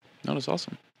 No, that's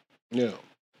awesome. Yeah.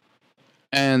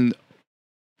 And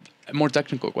a more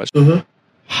technical question. Mm-hmm.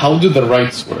 How do the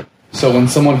rights work? So when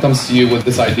someone comes to you with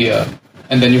this idea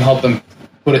and then you help them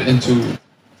put it into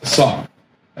a song,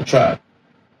 a track,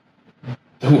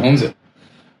 who owns it?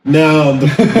 Now,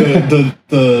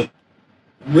 the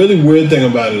really weird thing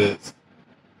about it is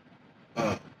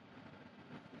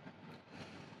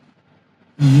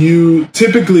you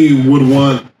typically would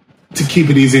want to keep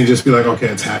it easy and just be like, okay,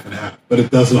 it's half and half, but it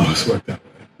doesn't always work that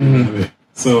way. You know what I mean?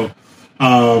 So,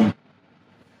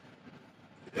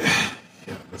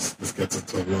 this gets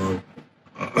into a long.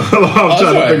 I'm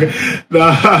trying to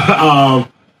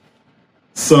figure.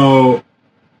 So,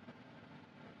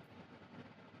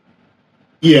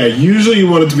 yeah, usually you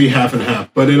want it to be half and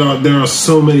half, but there are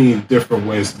so many different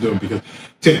ways to do it because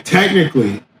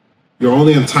technically you're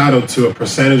only entitled to a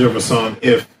percentage of a song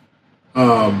if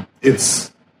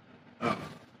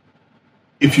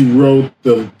if you wrote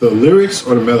the lyrics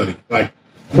or the melody. Like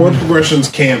chord progressions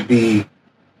can't be,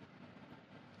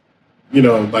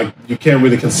 like you can't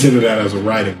really consider that as a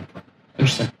writing.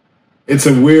 Interesting. It's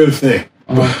a weird thing.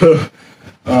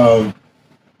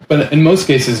 But in most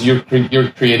cases, you're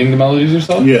creating the melodies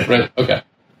yourself? Yeah. Right? Okay.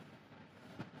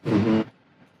 Mm-hmm.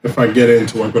 If I get in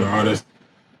to work with an artist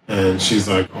and she's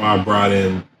like, oh, I brought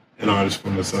in an artist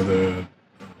from this other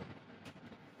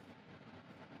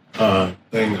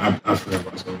thing, I forgot what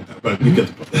I was going with that, but you get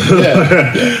the point.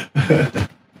 Yeah.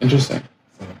 Interesting.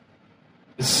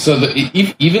 So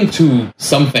even to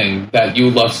something that you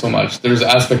love so much, there's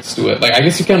aspects to it. Like, I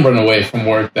guess you can't run away from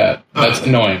work that's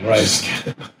annoying, right?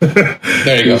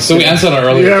 There you go. So we answered our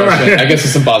earlier question. Right. I guess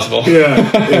it's impossible.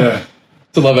 Yeah.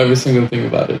 To love every single thing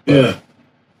about it. But.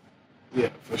 Yeah,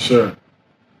 for sure.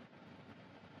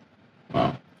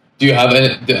 Wow. Do you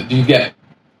get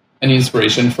any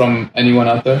inspiration from anyone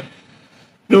out there?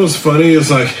 You know what's funny is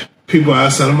like, people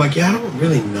ask that, I'm like, yeah, I don't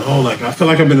really know. Like, I feel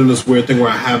like I've been in this weird thing where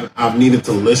I've needed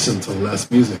to listen to less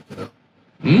music, so,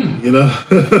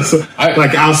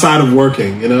 like outside of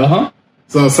working, Uh-huh.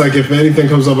 So it's like if anything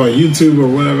comes up on YouTube or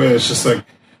whatever, it's just like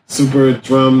super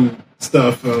drum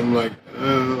stuff. I'm like.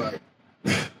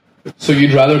 So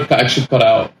you'd rather actually cut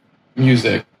out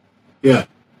music? Yeah.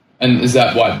 And is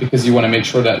that why? Because you want to make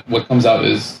sure that what comes out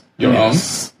is your own?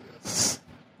 Yes.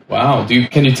 Wow.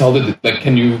 Can you tell have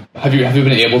you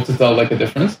been able to tell like a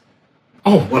difference?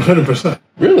 Oh, 100%.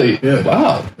 Really? Yeah.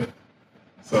 Wow. Yeah.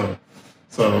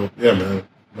 So yeah, man.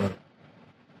 But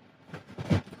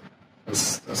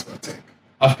that's my take.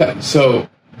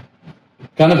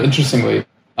 Kind of interestingly,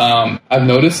 I've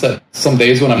noticed that some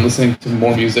days when I'm listening to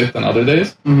more music than other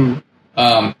days,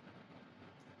 I'll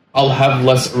have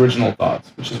less original thoughts,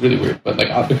 which is really weird. But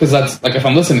because that's like if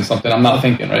I'm listening to something, I'm not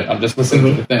thinking, right? I'm just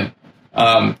listening to the thing.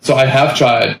 So I have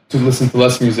tried to listen to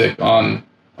less music on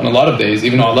a lot of days,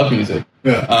 even though I love music.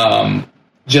 Yeah.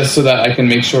 Just so that I can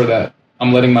make sure that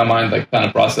I'm letting my mind like kind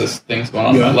of process things going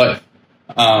on in my life.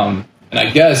 And I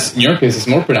guess in your case it's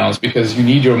more pronounced because you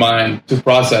need your mind to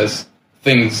process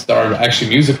things that are actually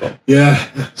musical. Yeah.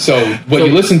 So what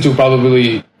you listen to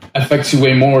probably affects you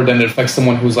way more than it affects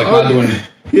someone who's like not doing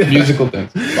musical things.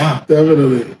 Wow.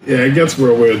 Definitely. Yeah, it gets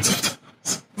real weird sometimes.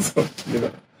 So, you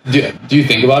know. Do you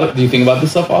think about it? Do you think about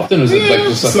this stuff often? Or is it like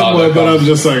just a thought that but comes? I'm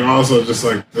just like also just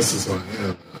like this is who I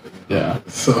am. Yeah.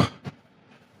 So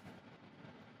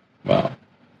wow.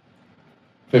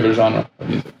 Favorite genre of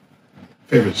music?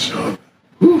 Favorite genre?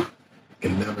 Whew.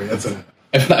 Can never answer that.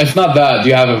 If not that, do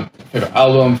you have a favorite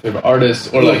album, favorite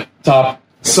artist, or like top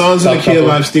Songs in the Key of couple?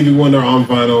 Life, Stevie Wonder on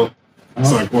vinyl?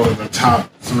 It's like one of the top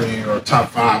 3 or top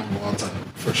 5 of all time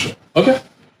for sure. Okay.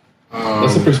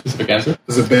 That's a pretty specific answer.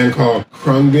 There's a band called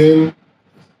Krungbin.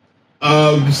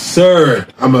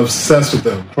 Absurd. I'm obsessed with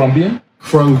them. Krungbin?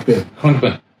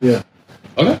 Krungbin. Yeah.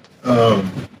 Okay.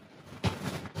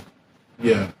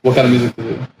 Yeah. What kind of music do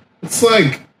you do? It's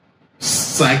like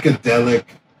psychedelic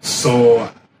soul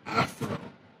afro.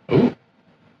 Ooh.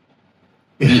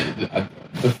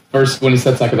 The first, when he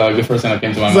said psychedelic, the first thing that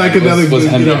came to my mind Psychedelic was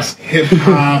Hendrix. hip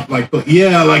hop, like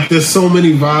there's so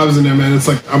many vibes in there, man. It's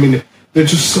like, I mean, they're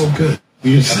just so good.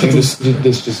 I think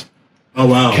this just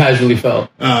casually fell.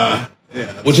 Yeah.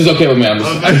 Which is okay with me. I'm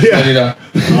just, you know.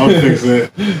 I'll fix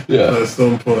it. Yeah. At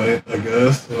some point, I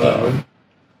guess.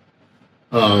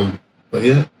 But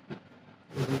yeah,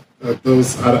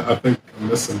 I think I'm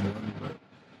missing one. But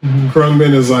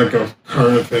Krungman is like a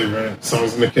current favorite.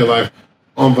 Songs in the Kid Life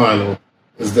on vinyl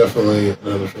is definitely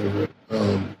another favorite.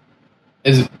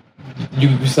 Is it?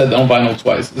 You said on vinyl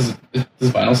twice. Does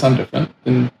vinyl sound different?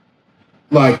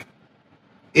 Like,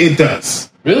 it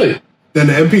does. Really? Than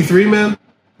the MP3, man?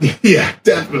 Yeah,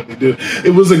 definitely, dude.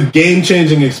 It was a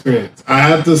game-changing experience. I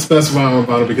have to specify on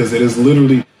vinyl because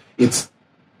it's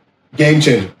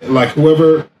game-changing. Like,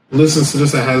 whoever listens to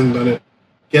this that hasn't done it,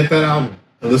 get that album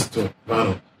and listen to it,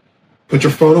 vinyl. Put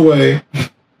your phone away.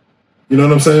 You know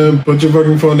what I'm saying? Put your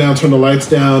fucking phone down, turn the lights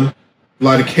down,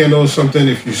 light a candle or something.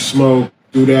 If you smoke,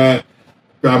 do that.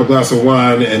 Grab a glass of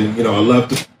wine and, a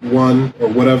left one or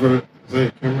whatever. Is that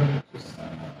your camera?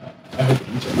 I hope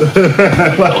you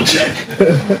check. Well, check.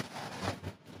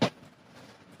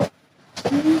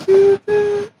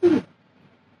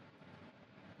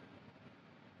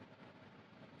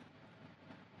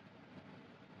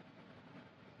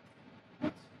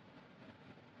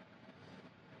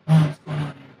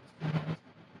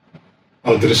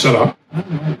 Oh, did it shut off? I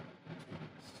don't know.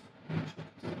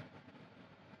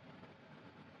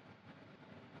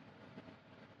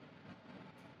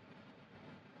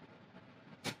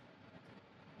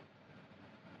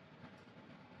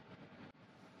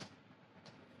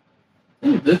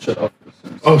 It did shut off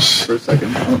for a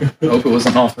second. I hope it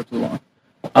wasn't off for too long.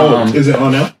 Is it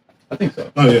on now? I think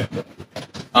so. Oh,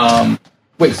 yeah.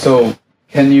 Wait, so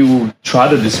can you try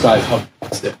to describe how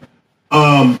it's different?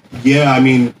 Yeah, I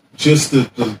mean, just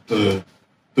the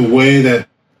way that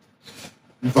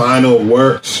vinyl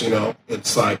works,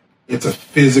 it's like, it's a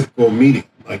physical medium.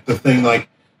 Like, the thing, like,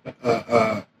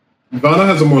 vinyl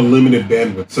has a more limited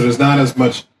bandwidth, so there's not as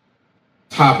much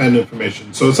top-end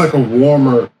information. So it's like a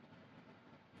warmer,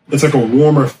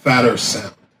 fatter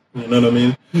sound. You know what I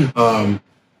mean?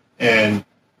 And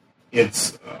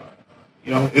it's,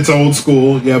 it's old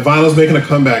school. Yeah, vinyl's making a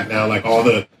comeback now. Like all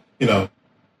the, you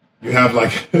have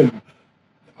like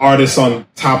artists on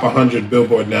top 100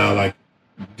 Billboard now, like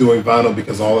doing vinyl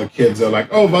because all the kids are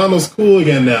like, oh, vinyl's cool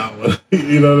again now.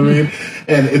 You know what I mean?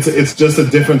 And it's just a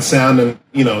different sound than,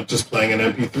 just playing an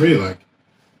MP3. Like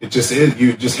it just is.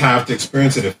 You just have to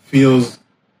experience it. It feels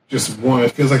just warm.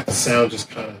 It feels like the sound just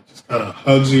kind of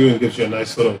hugs you and gives you a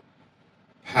nice little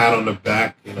pat on the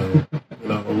back, a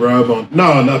rub on.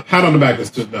 No, pat on the back is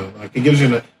just no. Like it gives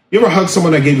you you ever hug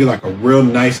someone that gave you like a real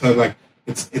nice hug? Like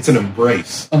it's an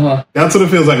embrace. That's what it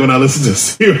feels like when I listen to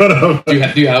see what I'm. Do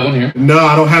you have one here? No,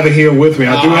 I don't have it here with me.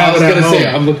 I do have it at home. Say,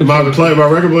 I'm looking my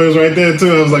record player's right there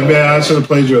too. I was like, man, I should have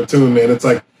played you a tune, man. It's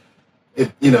like,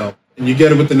 and you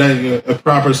get it with a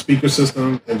proper speaker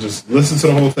system and just listen to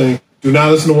the whole thing. Do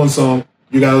not listen to one song.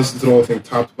 You gotta listen to the whole thing,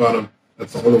 top to bottom.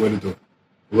 That's the only way to do it.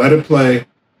 Let it play.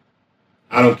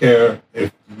 I don't care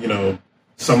if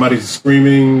somebody's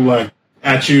screaming like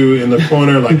at you in the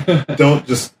corner. Like, don't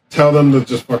just tell them to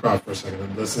just fuck off for a second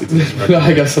and listen to this record.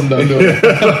 I guess I'm done doing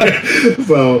it.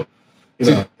 So,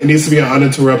 it needs to be an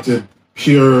uninterrupted,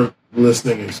 pure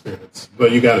listening experience.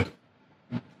 But you got to do it.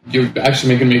 You're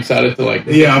actually making me excited to like.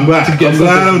 Yeah, I'm glad.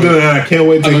 I'm doing that. I can't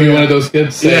wait to be one of those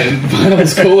kids saying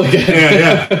vinyl's cool again.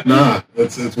 Yeah. Nah,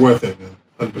 it's worth it, man.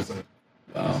 100%.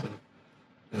 Wow.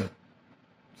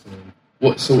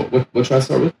 So, What should I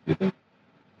start with? You think?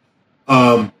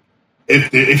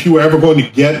 If you were ever going to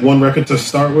get one record to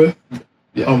start with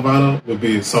on vinyl, would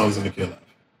be "Songs in the Key Life"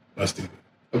 by Stevie.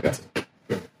 Okay.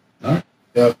 All right.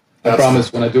 Yep. I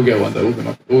promise when I do get one, that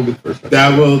will be the first record.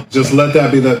 That will just let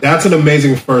that be that's an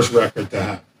amazing first record to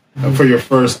have for your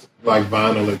first like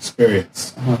vinyl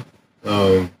experience.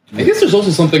 I guess there's also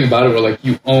something about it where like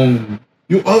you own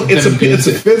it's a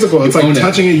physical. It's like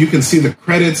touching it. You can see the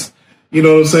credits. You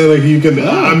know what I'm saying? Like you can.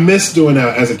 I miss doing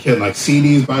that as a kid, like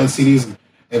CDs, buying CDs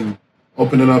and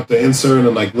opening up the insert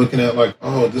and like looking at like,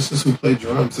 oh, this is who played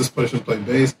drums. This person played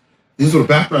bass. These were the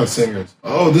background singers.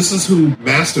 Oh, this is who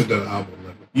mastered the album.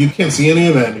 You can't see any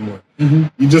of that anymore. Mm-hmm.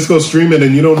 You just go stream it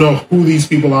and you don't know who these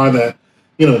people are that,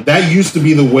 that used to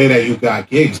be the way that you got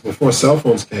gigs before cell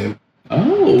phones came.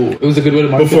 Oh, it was a good way to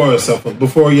market. Before a cell phone,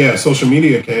 social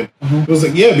media came. It was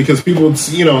like, because people would,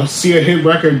 see a hit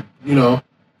record,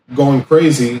 going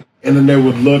crazy. And then they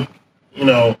would look,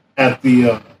 at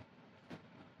the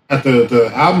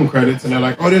album credits and they're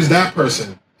like, oh, there's that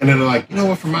person. And then they're like, you know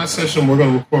what, for my session, we're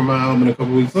going to record my album in a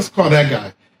couple weeks. Let's call that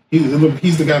guy.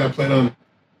 He's the guy that played on,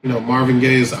 Marvin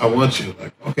Gaye's "I Want You."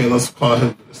 Like, okay, let's call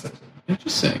him for the session.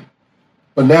 Interesting.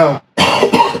 But now,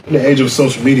 in the age of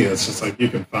social media, it's just like you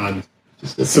can find.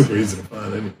 It's super easy to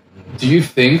find anything. Do you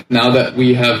think now that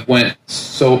we have went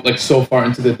so far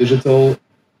into the digital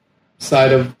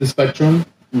side of the spectrum,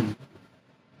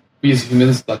 we as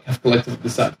humans like have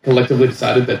collectively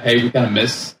decided that hey, we kind of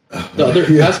miss the other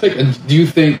aspect? And do you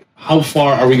think how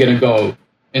far are we going to go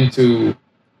into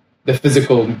the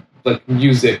physical like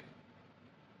music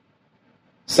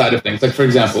side of things? Like for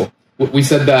example, we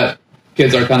said that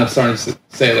kids are kind of starting to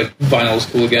say like vinyl is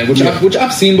cool again, which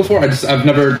I've seen before. I've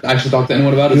never actually talked to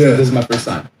anyone about it. So this is my first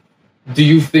time. Do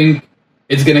you think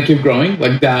it's gonna keep growing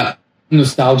like that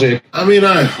nostalgic? I mean,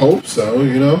 I hope so.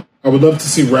 I would love to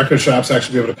see record shops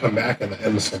actually be able to come back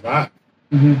and survive.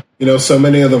 Mm-hmm. So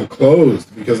many of them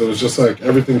closed because it was just like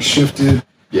everything shifted.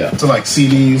 To like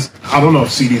CDs. I don't know if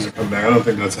CDs are coming back. I don't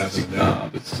think that's happening now.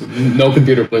 No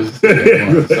computer plays the CD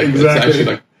anymore. Exactly. It's actually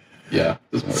like,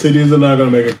 CDs are not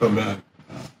going to make it come back.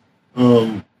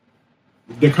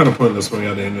 They're kind of pointless when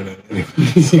you're on the internet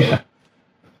anyway. So. Yeah.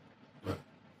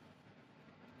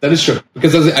 That is true.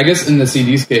 Because I guess in the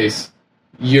CD's case,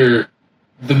 the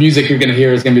music you're going to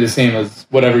hear is going to be the same as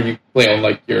whatever you play on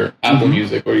like your Apple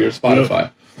Music or your Spotify.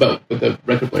 Yep. But with the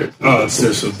record players. Oh, it's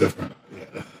so different.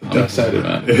 I'm excited,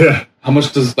 man. Yeah. How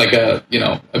much does like a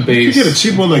bass? You get a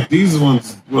cheap one like these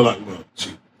ones were like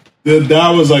cheap.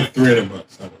 That was like $300.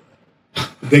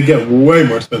 They get way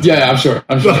more expensive. Yeah, I'm sure.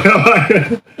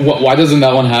 Why doesn't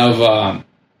that one have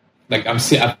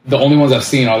the only ones I've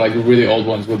seen are like really old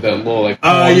ones with that little like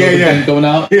thing going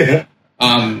out. Yeah.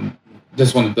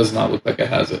 This one does not look like it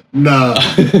has it. No.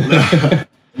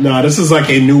 No, this is like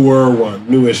a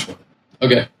newish one.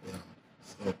 Okay.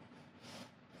 Yeah.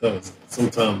 So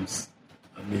sometimes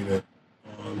I need it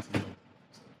on. So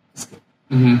it's good.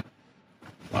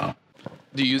 Mm-hmm. Wow.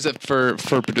 Do you use it for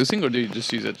producing, or do you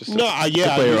just use it to play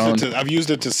your own? I've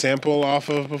used it to sample off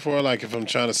of before. Like if I'm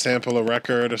trying to sample a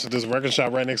record, or so there's a record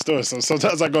shop right next door. So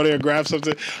sometimes I go there, grab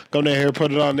something, go there,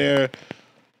 put it on there,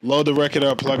 load the record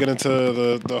up, plug it into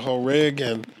the whole rig,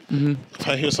 and if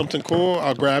I hear something cool,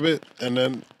 I'll grab it, and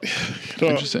then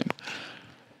Interesting.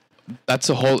 That's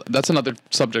another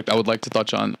subject I would like to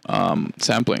touch on.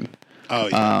 Sampling. Oh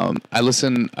yeah. I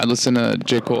listen to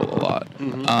J. Cole a lot.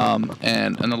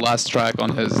 And in the last track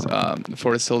on his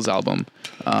Forest Hills album,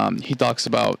 he talks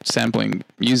about sampling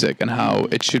music and how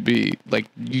it should be like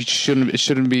you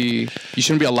shouldn't be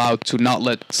allowed to not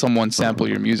let someone sample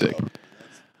your music.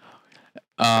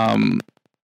 Why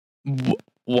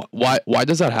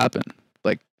does that happen?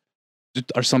 Like,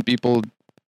 are some people?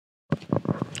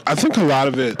 I think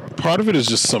part of it is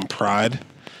just some pride.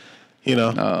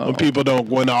 When people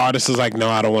when the artist is like, no,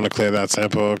 I don't want to clear that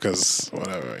sample because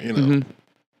whatever,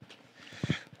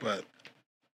 But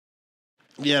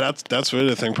yeah, that's really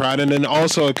the thing, pride, and then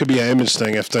also it could be an image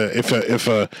thing. If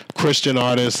a Christian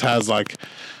artist has like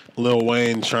Lil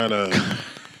Wayne trying to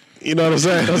You know what I'm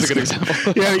saying? That was a good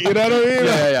example. Yeah, you know what I mean?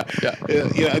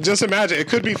 Yeah. Just imagine. It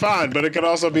could be fine, but it could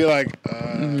also be like,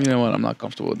 you know what? I'm not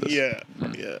comfortable with this. yeah.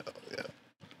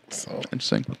 So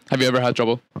Interesting. Have you ever had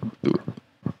trouble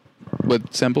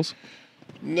with samples?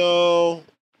 no,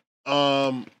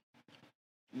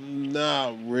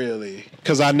 not really,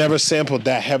 because I never sampled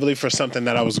that heavily for something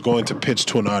that I was going to pitch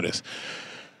to an artist.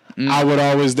 I would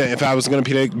always, if I was going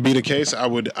to be the case, I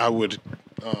would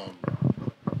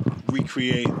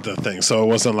recreate the thing, so it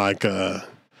wasn't like you know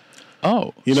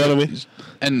what I mean?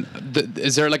 And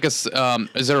is there like is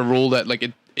there a rule that like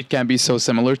it can't be so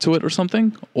similar to it or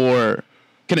something, or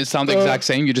can it sound the exact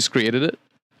same? You just created it.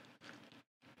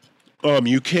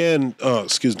 You can.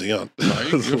 Excuse me. You're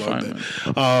fine,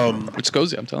 man. It's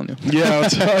cozy. I'm telling you. Yeah, I'm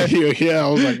telling you. Yeah, I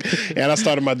was like, and I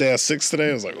started my day at 6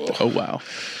 today. I was like, oh wow.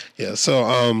 Yeah. So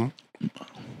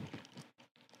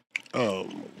what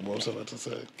was I about to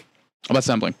say? About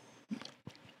sampling.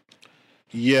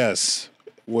 Yes.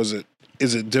 Is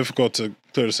it difficult to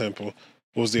clear the sample?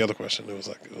 What was the other question? It was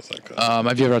like.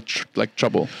 Have you ever had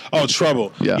trouble? Oh,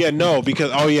 trouble. Yeah. Yeah. No, because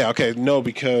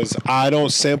because I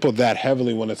don't sample that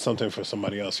heavily when it's something for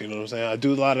somebody else. You know what I'm saying? I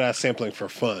do a lot of that sampling for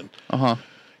fun.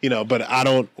 You know, but I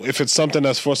don't. If it's something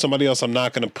that's for somebody else, I'm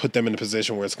not going to put them in a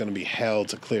position where it's going to be held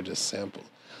to clear this sample.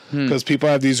 Because people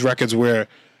have these records where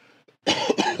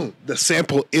the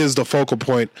sample is the focal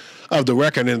point of the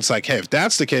record, and it's like, hey, if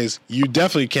that's the case, you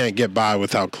definitely can't get by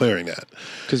without clearing that,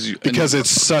 because it's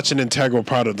such an integral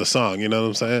part of the song. You know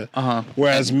what I'm saying?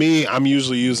 Whereas me, I'm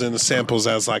usually using the samples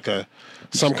as like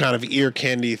some kind of ear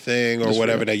candy thing or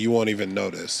whatever that you won't even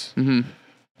notice.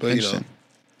 But you know,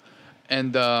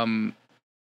 and I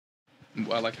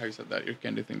like how you said that ear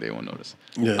candy thing they won't notice.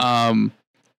 Yeah.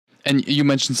 And you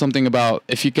mentioned something about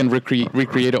if you can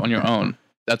recreate it on your own.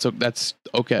 That's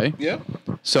okay. Yeah.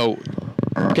 So,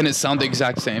 can it sound the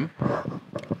exact same?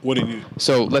 What do you?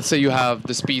 So, let's say you have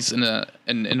this piece in a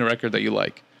record that you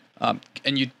like, and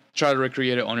you try to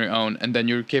recreate it on your own, and then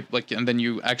and then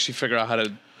you actually figure out how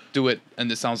to do it,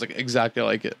 and it sounds like exactly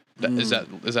like it. Is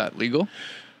that legal?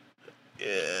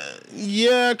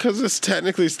 Yeah, because it's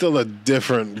technically still a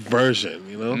different version,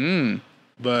 you know.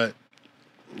 But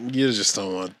you just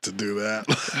don't want to do that.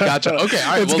 Gotcha. Okay.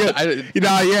 All right.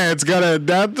 It's gonna,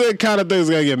 that kind of thing's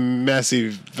gonna get messy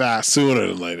fast sooner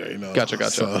than later. You know.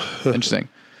 Gotcha. So. Interesting.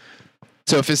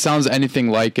 So if it sounds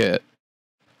anything like it,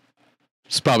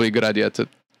 it's probably a good idea to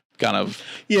kind of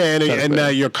and now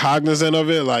you're cognizant of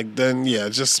it. Like then,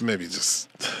 Gotcha.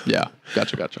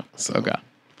 So. Okay.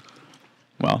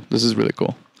 Well, this is really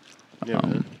cool. Yeah.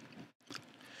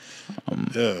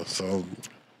 So.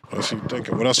 What else you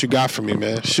thinking? What else you got for me,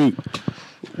 man? Shoot.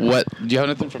 What? Do you have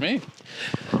anything for me?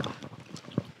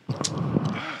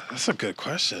 That's a good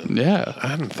question. Yeah. I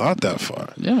hadn't thought that far.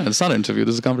 Yeah, it's not an interview.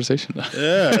 This is a conversation.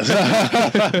 Yeah.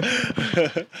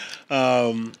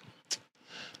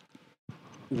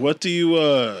 What do you,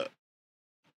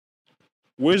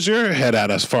 where's your head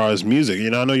at as far as music? You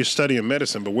know, I know you're studying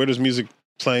medicine, but where does music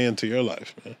play into your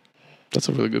life, man? That's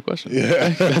a really good question. Yeah.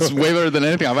 That's way better than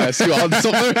anything I've asked you.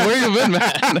 Where you been,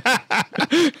 man?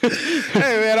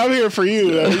 Hey, man, I'm here for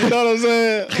you. Man. You know what I'm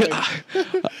saying?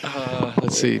 Like,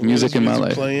 let's see. Music in my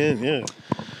life. Playing, yeah.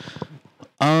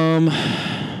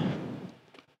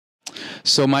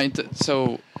 So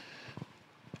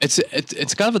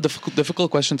it's kind of a difficult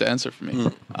question to answer for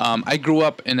me. I grew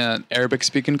up in an Arabic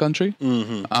speaking country.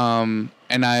 And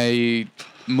I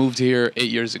moved here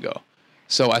 8 years ago.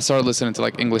 So I started listening to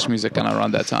like English music kind of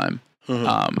around that time.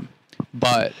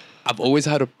 But I've always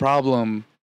had a problem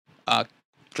like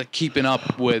keeping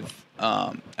up with,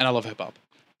 and I love hip hop,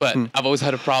 but I've always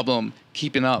had a problem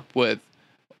keeping up with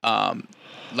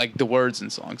like the words in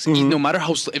songs. No matter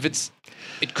how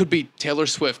it could be Taylor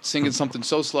Swift singing something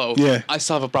so slow. Yeah. I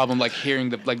still have a problem like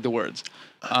hearing the words.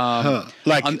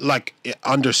 Like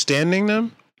understanding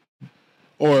them?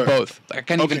 Or both. I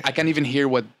can't even hear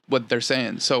what they're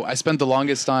saying. So I spent the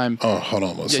longest time. Oh, hold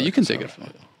on one second. Yeah, you can take it from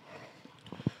me.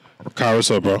 Kyle,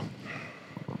 what's up, bro?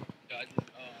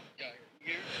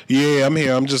 Yeah, I'm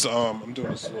here. I'm just I'm doing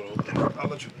this little. I'll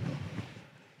let you.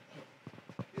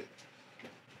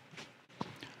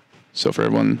 So for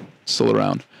everyone still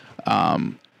around,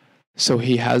 so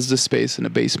he has this space in the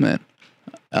basement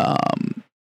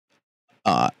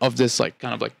of this like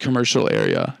kind of like commercial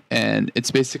area, and it's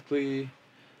basically.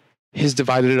 He's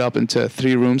divided it up into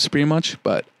 3 rooms pretty much,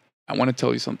 but I want to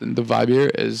tell you something. The vibe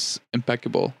here is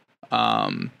impeccable.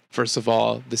 First of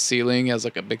all, the ceiling has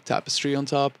like a big tapestry on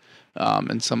top,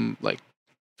 and some like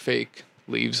fake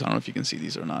leaves. I don't know if you can see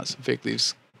these or not. Some fake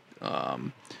leaves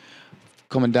coming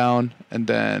down, and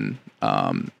then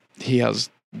he has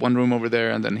one room over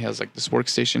there, and then he has like this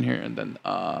workstation here, and then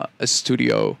a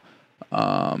studio,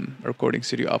 a recording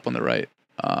studio up on the right.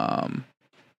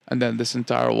 And then this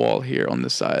entire wall here on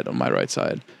this side, on my right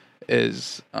side,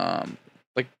 is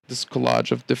like this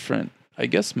collage of different, I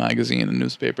guess, magazine and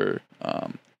newspaper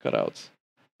cutouts.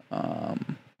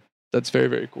 That's very,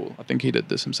 very cool. I think he did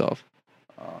this himself.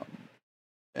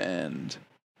 And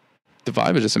the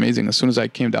vibe is just amazing. As soon as I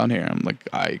came down here, I'm like,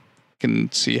 I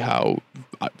can see how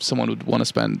someone would want to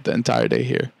spend the entire day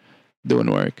here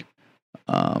doing work.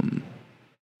 But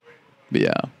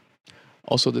yeah.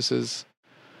 Also, this is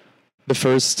the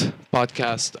first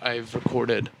podcast I've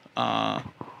recorded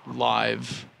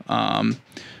live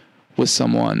with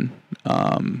someone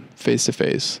face to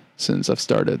face since I've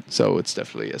started. So it's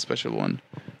definitely a special one.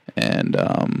 And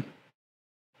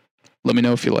let me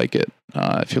know if you like it.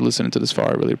 If you're listening to this far,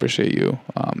 I really appreciate you.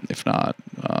 If not,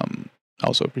 I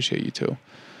also appreciate you too.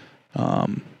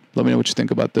 Let me know what you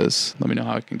think about this. Let me know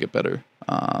how I can get better.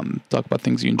 Talk about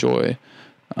things you enjoy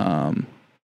and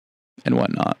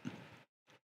whatnot.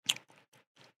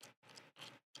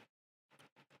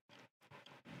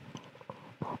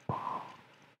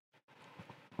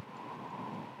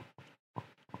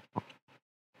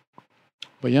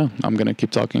 But yeah, I'm going to keep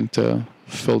talking to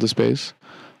fill the space.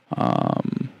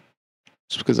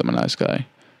 Just because I'm a nice guy.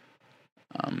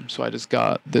 So I just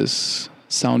got this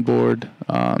soundboard.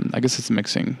 I guess it's a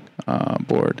mixing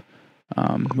board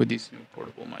with these new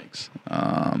portable mics.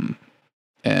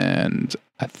 And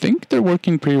I think they're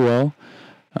working pretty well.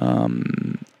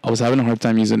 I was having a hard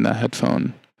time using that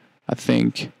headphone. I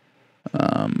think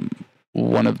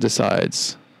one of the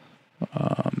sides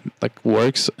like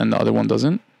works and the other one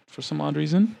doesn't for some odd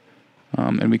reason.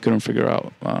 And we couldn't figure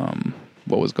out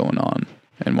what was going on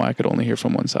and why I could only hear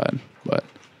from one side. But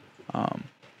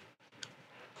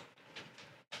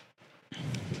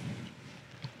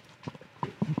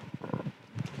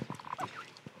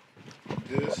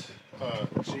this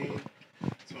Gene,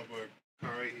 it's my boy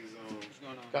Kari. He's what's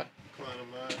going on? Client of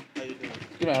mine. How you doing?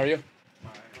 good, man, how are you?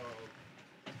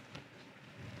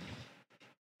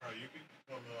 You can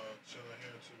come chill in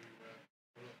here until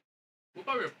we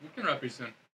wrap. We can wrap pretty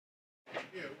soon.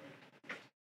 Yeah.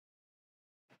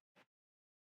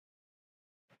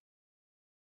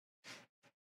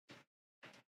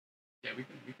 Yeah, we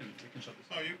can shut this.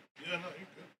 Oh, you good.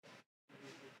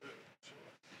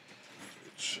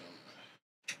 Chill.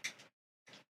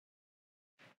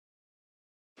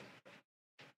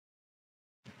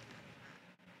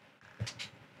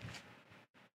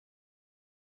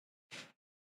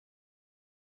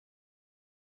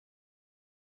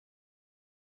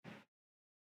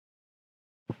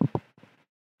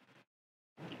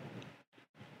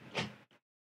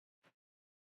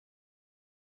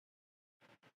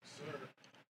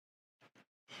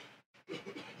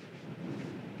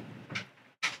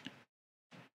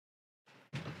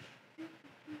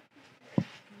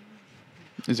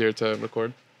 Is here to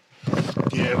record?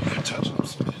 Yeah, we're touching up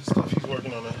some of his stuff. He's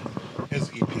working on his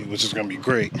EP, which is gonna be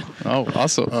great. Oh,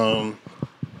 awesome.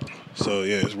 So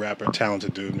yeah, he's rapper,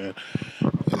 talented dude, man.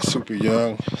 He's super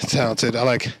young, talented. I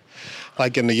like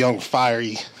getting the young,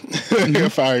 fiery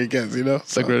fiery guys, you know.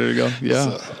 It's like ready to go.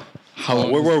 Yeah. So, How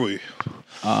long? where were we?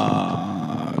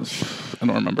 I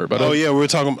don't remember. But yeah, we were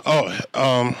talking.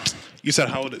 You said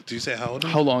how old? Did you say how old?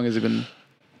 How long has it been?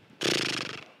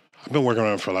 I've been working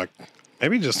on it for like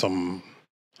maybe just a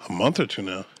month or two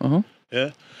now.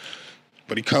 Yeah.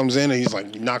 But he comes in and he's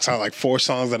like, he knocks out like 4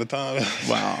 songs at a time.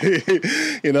 Wow.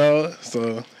 You know,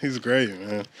 so he's great,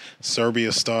 man.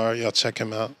 Serbia star, y'all check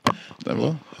him out. That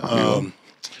will.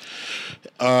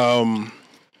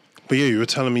 But yeah, you were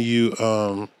telling me you.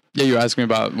 Yeah, you were asking me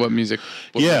about what music.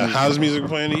 How's music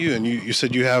playing to you? And you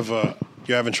said you have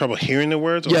you're having trouble hearing the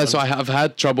words. Yeah, so I've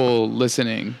had trouble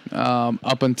listening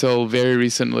up until very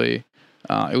recently.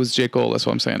 It was J. Cole, that's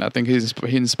what I'm saying. I think he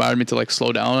inspired me to like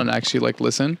slow down and actually like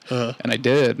listen, and I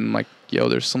did. And like, yo,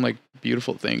 there's some like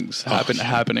beautiful things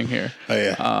happening here. Oh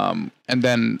yeah. And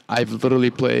then I've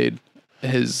literally played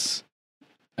his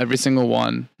every single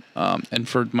one. And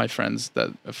for my friends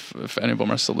that if any of them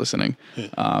are still listening,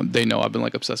 they know I've been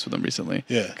like obsessed with him recently.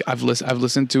 Yeah. I've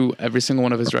listened to every single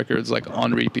one of his records like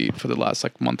on repeat for the last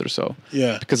like month or so.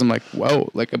 Yeah. Because I'm like, whoa,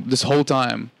 like this whole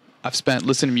time I've spent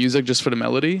listening to music just for the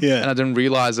melody. Yeah. And I didn't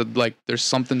realize that like there's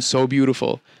something so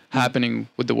beautiful happening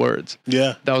with the words.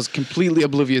 Yeah. That I was completely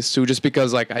oblivious to just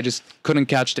because like I just couldn't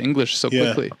catch the English so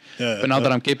quickly. Yeah. But now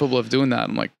that I'm capable of doing that,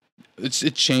 I'm like,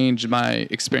 it changed my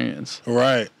experience.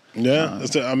 Right. Yeah,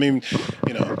 I mean,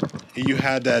 you know, you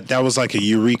had that was like a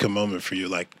eureka moment for you,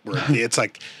 like where it's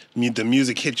like the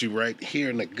music hit you right here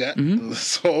in the gut and the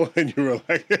soul, and you were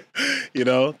like,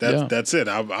 that's it.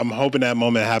 I'm hoping that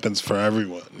moment happens for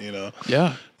everyone,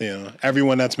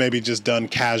 everyone that's maybe just done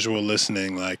casual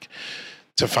listening, like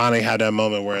to finally have that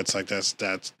moment where it's like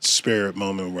that spirit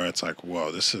moment where it's like,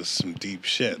 whoa, this is some deep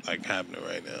shit like happening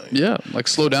right now. Yeah, like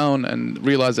slow down and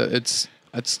realize that it's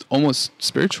almost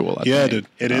spiritual. I think. Dude,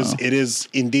 it is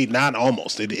indeed, not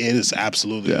almost. It is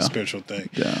absolutely a spiritual thing.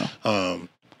 Yeah.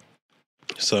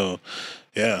 So,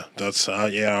 yeah, that's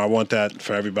I want that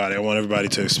for everybody. I want everybody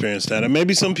to experience that, and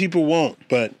maybe some people won't,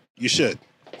 but you should.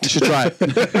 You should try it.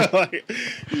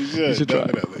 You should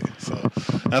definitely. Try. So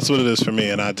that's what it is for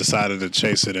me, and I decided to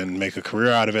chase it and make a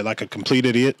career out of it, like a complete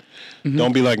idiot.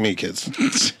 Don't be like me, kids.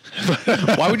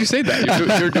 Why would you say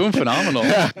that? You're doing phenomenal.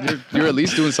 You're at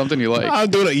least doing something you like.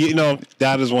 I'm doing it.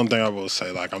 That is one thing I will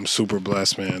say. Like, I'm super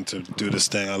blessed, man, to do this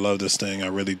thing. I love this thing. I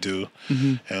really do.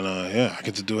 And I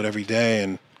get to do it every day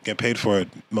and get paid for it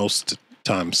most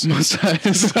times. So that's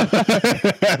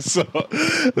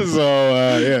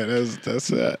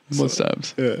that. Most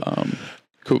times. Yeah.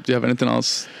 Coop, do you have anything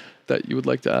else that you would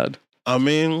like to add? I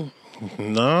mean,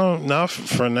 no, not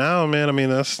for now, man. I mean,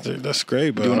 that's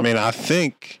great, but I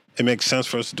think it makes sense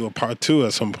for us to do a part 2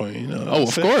 at some point. Oh,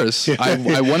 of course.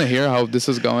 I want to hear how this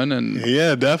is going, and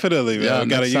yeah, definitely. Man.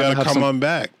 You gotta come on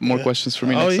back. More questions for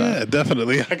me. Next time. Yeah,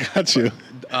 definitely. I got you.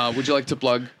 Would you like to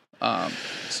plug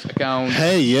account?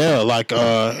 Hey, yeah, like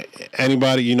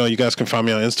anybody, you guys can find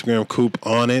me on Instagram, Coop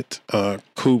on it,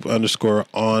 Coop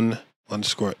 _on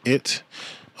 _it.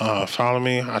 Follow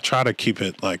me. I try to keep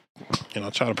it like, I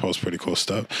try to post pretty cool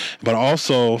stuff, but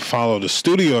also follow the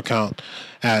studio account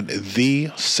at the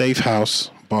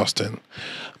SafeHouse Boston.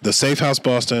 The SafeHouse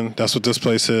Boston, that's what this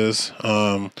place is.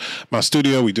 My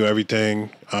studio, we do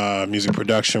everything, music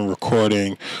production,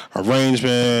 recording,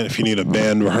 arrangement, if you need a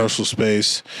band rehearsal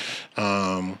space.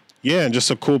 And just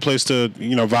a cool place to,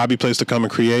 vibey place to come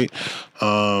and create.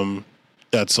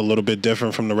 That's a little bit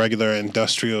different from the regular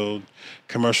industrial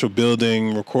commercial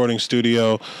building, recording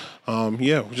studio.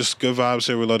 Just good vibes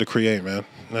here. We love to create, man.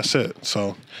 And that's it.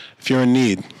 So if you're in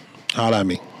need, holla at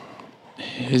me.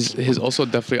 He's also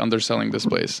definitely underselling this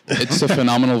place. It's a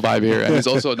phenomenal vibe here, and he's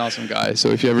also an awesome guy. So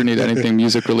if you ever need anything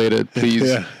music related, please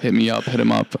hit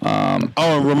him up. And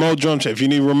remote drum track. If you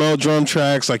need remote drum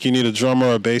tracks, like you need a drummer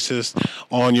or a bassist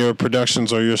on your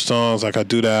productions or your songs, like I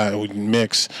do that. We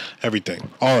mix everything,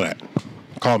 all of that.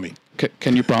 Call me.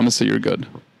 Can you promise that you're good?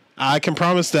 I can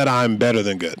promise that I'm better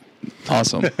than good.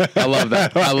 Awesome. I love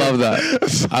that. I love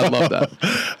that.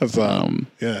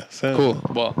 So, cool.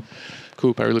 Well,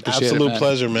 Coop, I really appreciate Absolute it,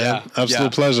 pleasure, man. Yeah.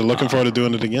 Absolute pleasure. Looking forward to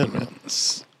doing it again, man.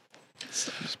 This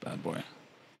bad boy.